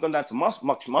down? None of us gone down to my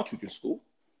children's school.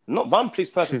 Not one police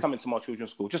person coming to my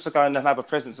children's school just to go and have a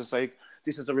presence and say,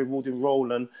 this is a rewarding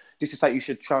role and this is how you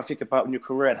should try and think about in your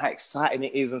career and how exciting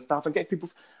it is and stuff, and get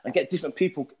different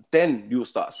people. Then you'll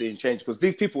start seeing change because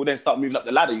these people will then start moving up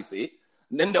the ladder, you see.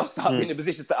 And then they'll start being in a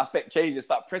position to affect change and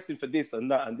start pressing for this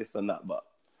and that and this and that. But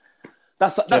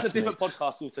that's a different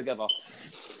podcast altogether.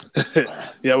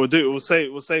 Yeah, we'll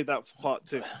say that for part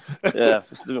 2. Yeah,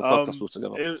 it's a different podcast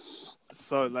altogether.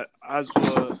 So, like, as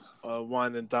we're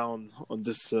winding down on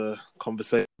this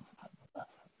conversation,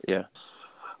 yeah,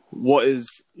 what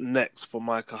is next for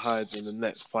Micah Hyde in the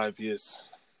next 5 years?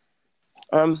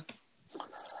 Do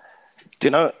you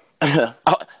know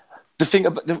the thing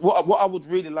about what I would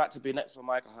really like to be next for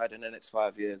Micah Hyde in the next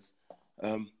 5 years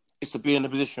is to be in a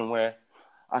position where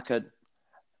I could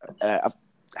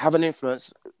have an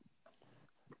influence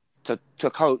to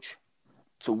coach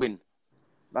to win.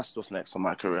 That's what's next for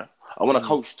my career. I want to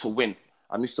coach to win.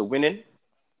 I'm used to winning.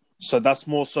 So that's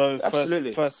more so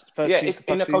absolutely first yeah,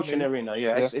 in the coaching arena.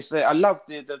 Yeah, yeah. It's I love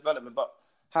the development, but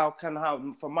how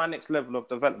for my next level of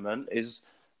development is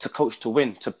to coach to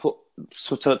win, to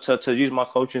use my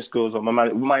coaching skills or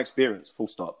my experience. Full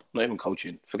stop. Not even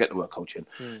coaching. Forget the word coaching.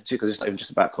 See, because it's not even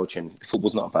just about coaching.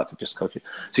 Football's not about just coaching.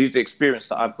 To use the experience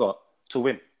that I've got to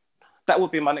win. That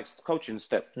would be my next coaching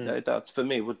step. That for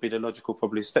me would be the logical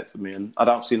probably step for me, and I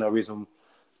don't see no reason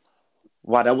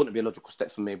why that wouldn't be a logical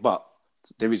step for me. But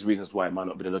there is reasons why it might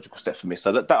not be the logical step for me.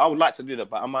 So that I would like to do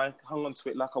that, but am I hung on to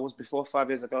it like I was before 5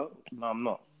 years ago? No, I'm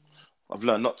not. I've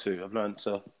learned not to. I've learned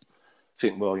to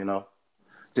think, well, you know,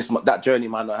 that journey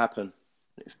might not happen.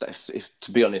 If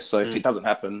to be honest, so if it doesn't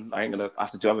happen, I ain't gonna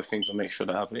have to do other things to make sure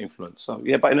that I have an influence. So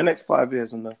yeah, but in the next 5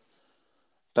 years, and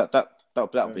that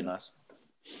would be nice.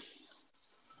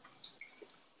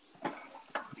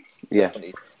 Yeah.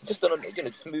 Definitely. Just on,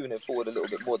 just moving it forward a little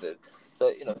bit more. So,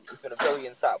 it's been a very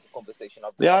insightful conversation.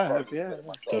 Definitely. I'm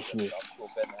sure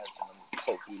Ben has, and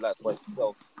hopefully likewise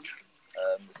yourself.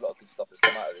 There's a lot of good stuff that's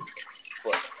come out of this.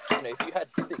 But if you had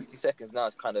 60 seconds now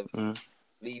to kind of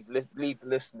leave the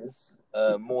listeners,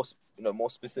 more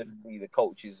specifically the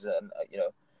coaches, and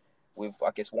with I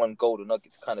guess one golden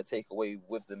nugget to kind of take away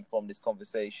with them from this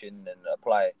conversation and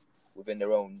apply within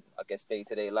their own, I guess,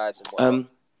 day-to-day lives and whatnot.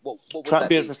 What try and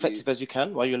be as reflective as you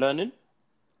can while you're learning.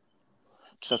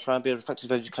 So try and be as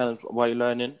reflective as you can while you're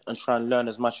learning, and try and learn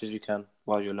as much as you can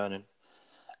while you're learning,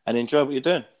 and enjoy what you're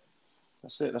doing.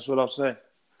 That's it. That's what I'll say.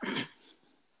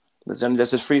 There's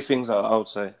just 3 things that I would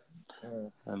say.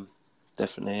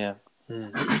 Definitely, yeah.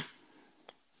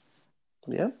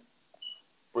 Yeah.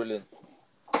 Brilliant.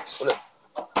 Well, look,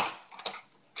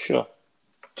 sure.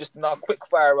 Just now, quick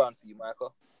fire round for you, Micah.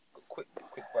 Quick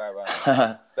fire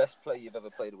round. Best player you've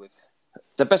ever played with?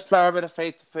 The best player I've ever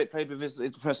played with is the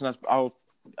person I'll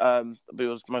be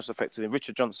was most effective in.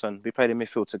 Richard Johnson. We played in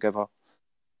midfield together.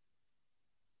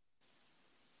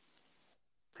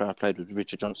 I played with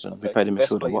Richard Johnson. Okay. We played in Best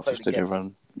midfield player at you Watford played together against?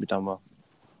 and we done well.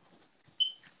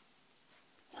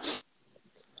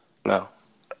 No.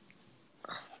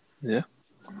 Yeah.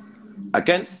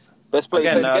 Against? Best player you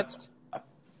played against?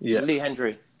 Yeah. Lee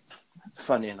Hendry.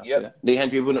 Funny enough, Yep. yeah. Lee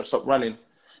Hendry wouldn't stop running.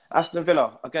 Aston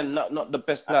Villa, again, not the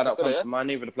best player Aston that comes Villa, to mind,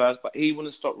 neither of the players, but he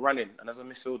wouldn't stop running. And as a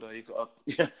midfielder, you got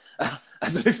to,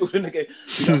 as a midfielder in the game,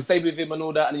 you got to stay with him and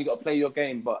all that, and you got to play your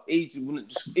game. But he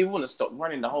wouldn't stop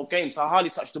running the whole game. So I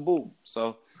hardly touched the ball.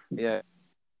 So yeah,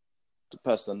 the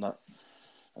person that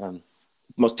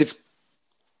most difficult.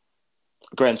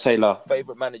 Graham Taylor.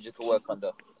 Favorite manager to work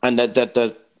under? And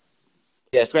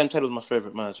Graham Taylor was my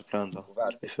favourite manager to play under.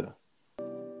 To be fair.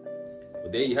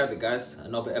 Well, there you have it, guys.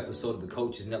 Another episode of the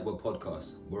Coaches Network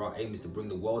podcast, where our aim is to bring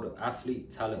the world of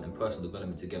athlete, talent, and personal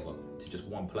development together to just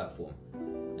one platform.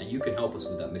 And you can help us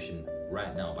with that mission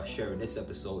right now by sharing this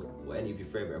episode or any of your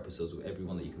favorite episodes with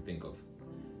everyone that you can think of.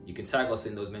 You can tag us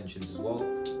in those mentions as well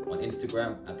on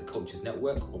Instagram at the Coaches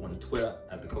Network or on Twitter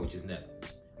at the Coaches Net.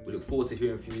 We look forward to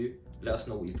hearing from you. Let us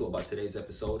know what you thought about today's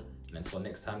episode. And until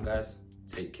next time, guys,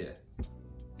 take care.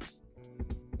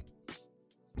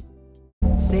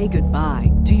 Say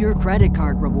goodbye to your credit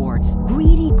card rewards.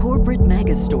 Greedy corporate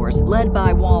mega stores, led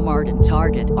by Walmart and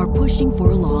Target, are pushing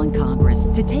for a law in Congress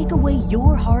to take away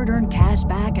your hard-earned cash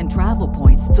back and travel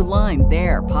points to line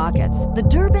their pockets. The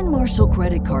Durbin-Marshall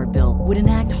credit card bill would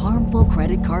enact harmful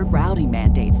credit card routing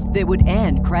mandates that would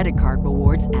end credit card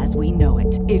rewards as we know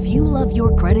it. If you love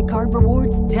your credit card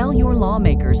rewards, tell your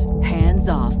lawmakers, hands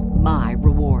off my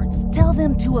rewards. Tell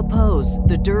them to oppose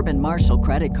the Durbin-Marshall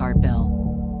credit card bill.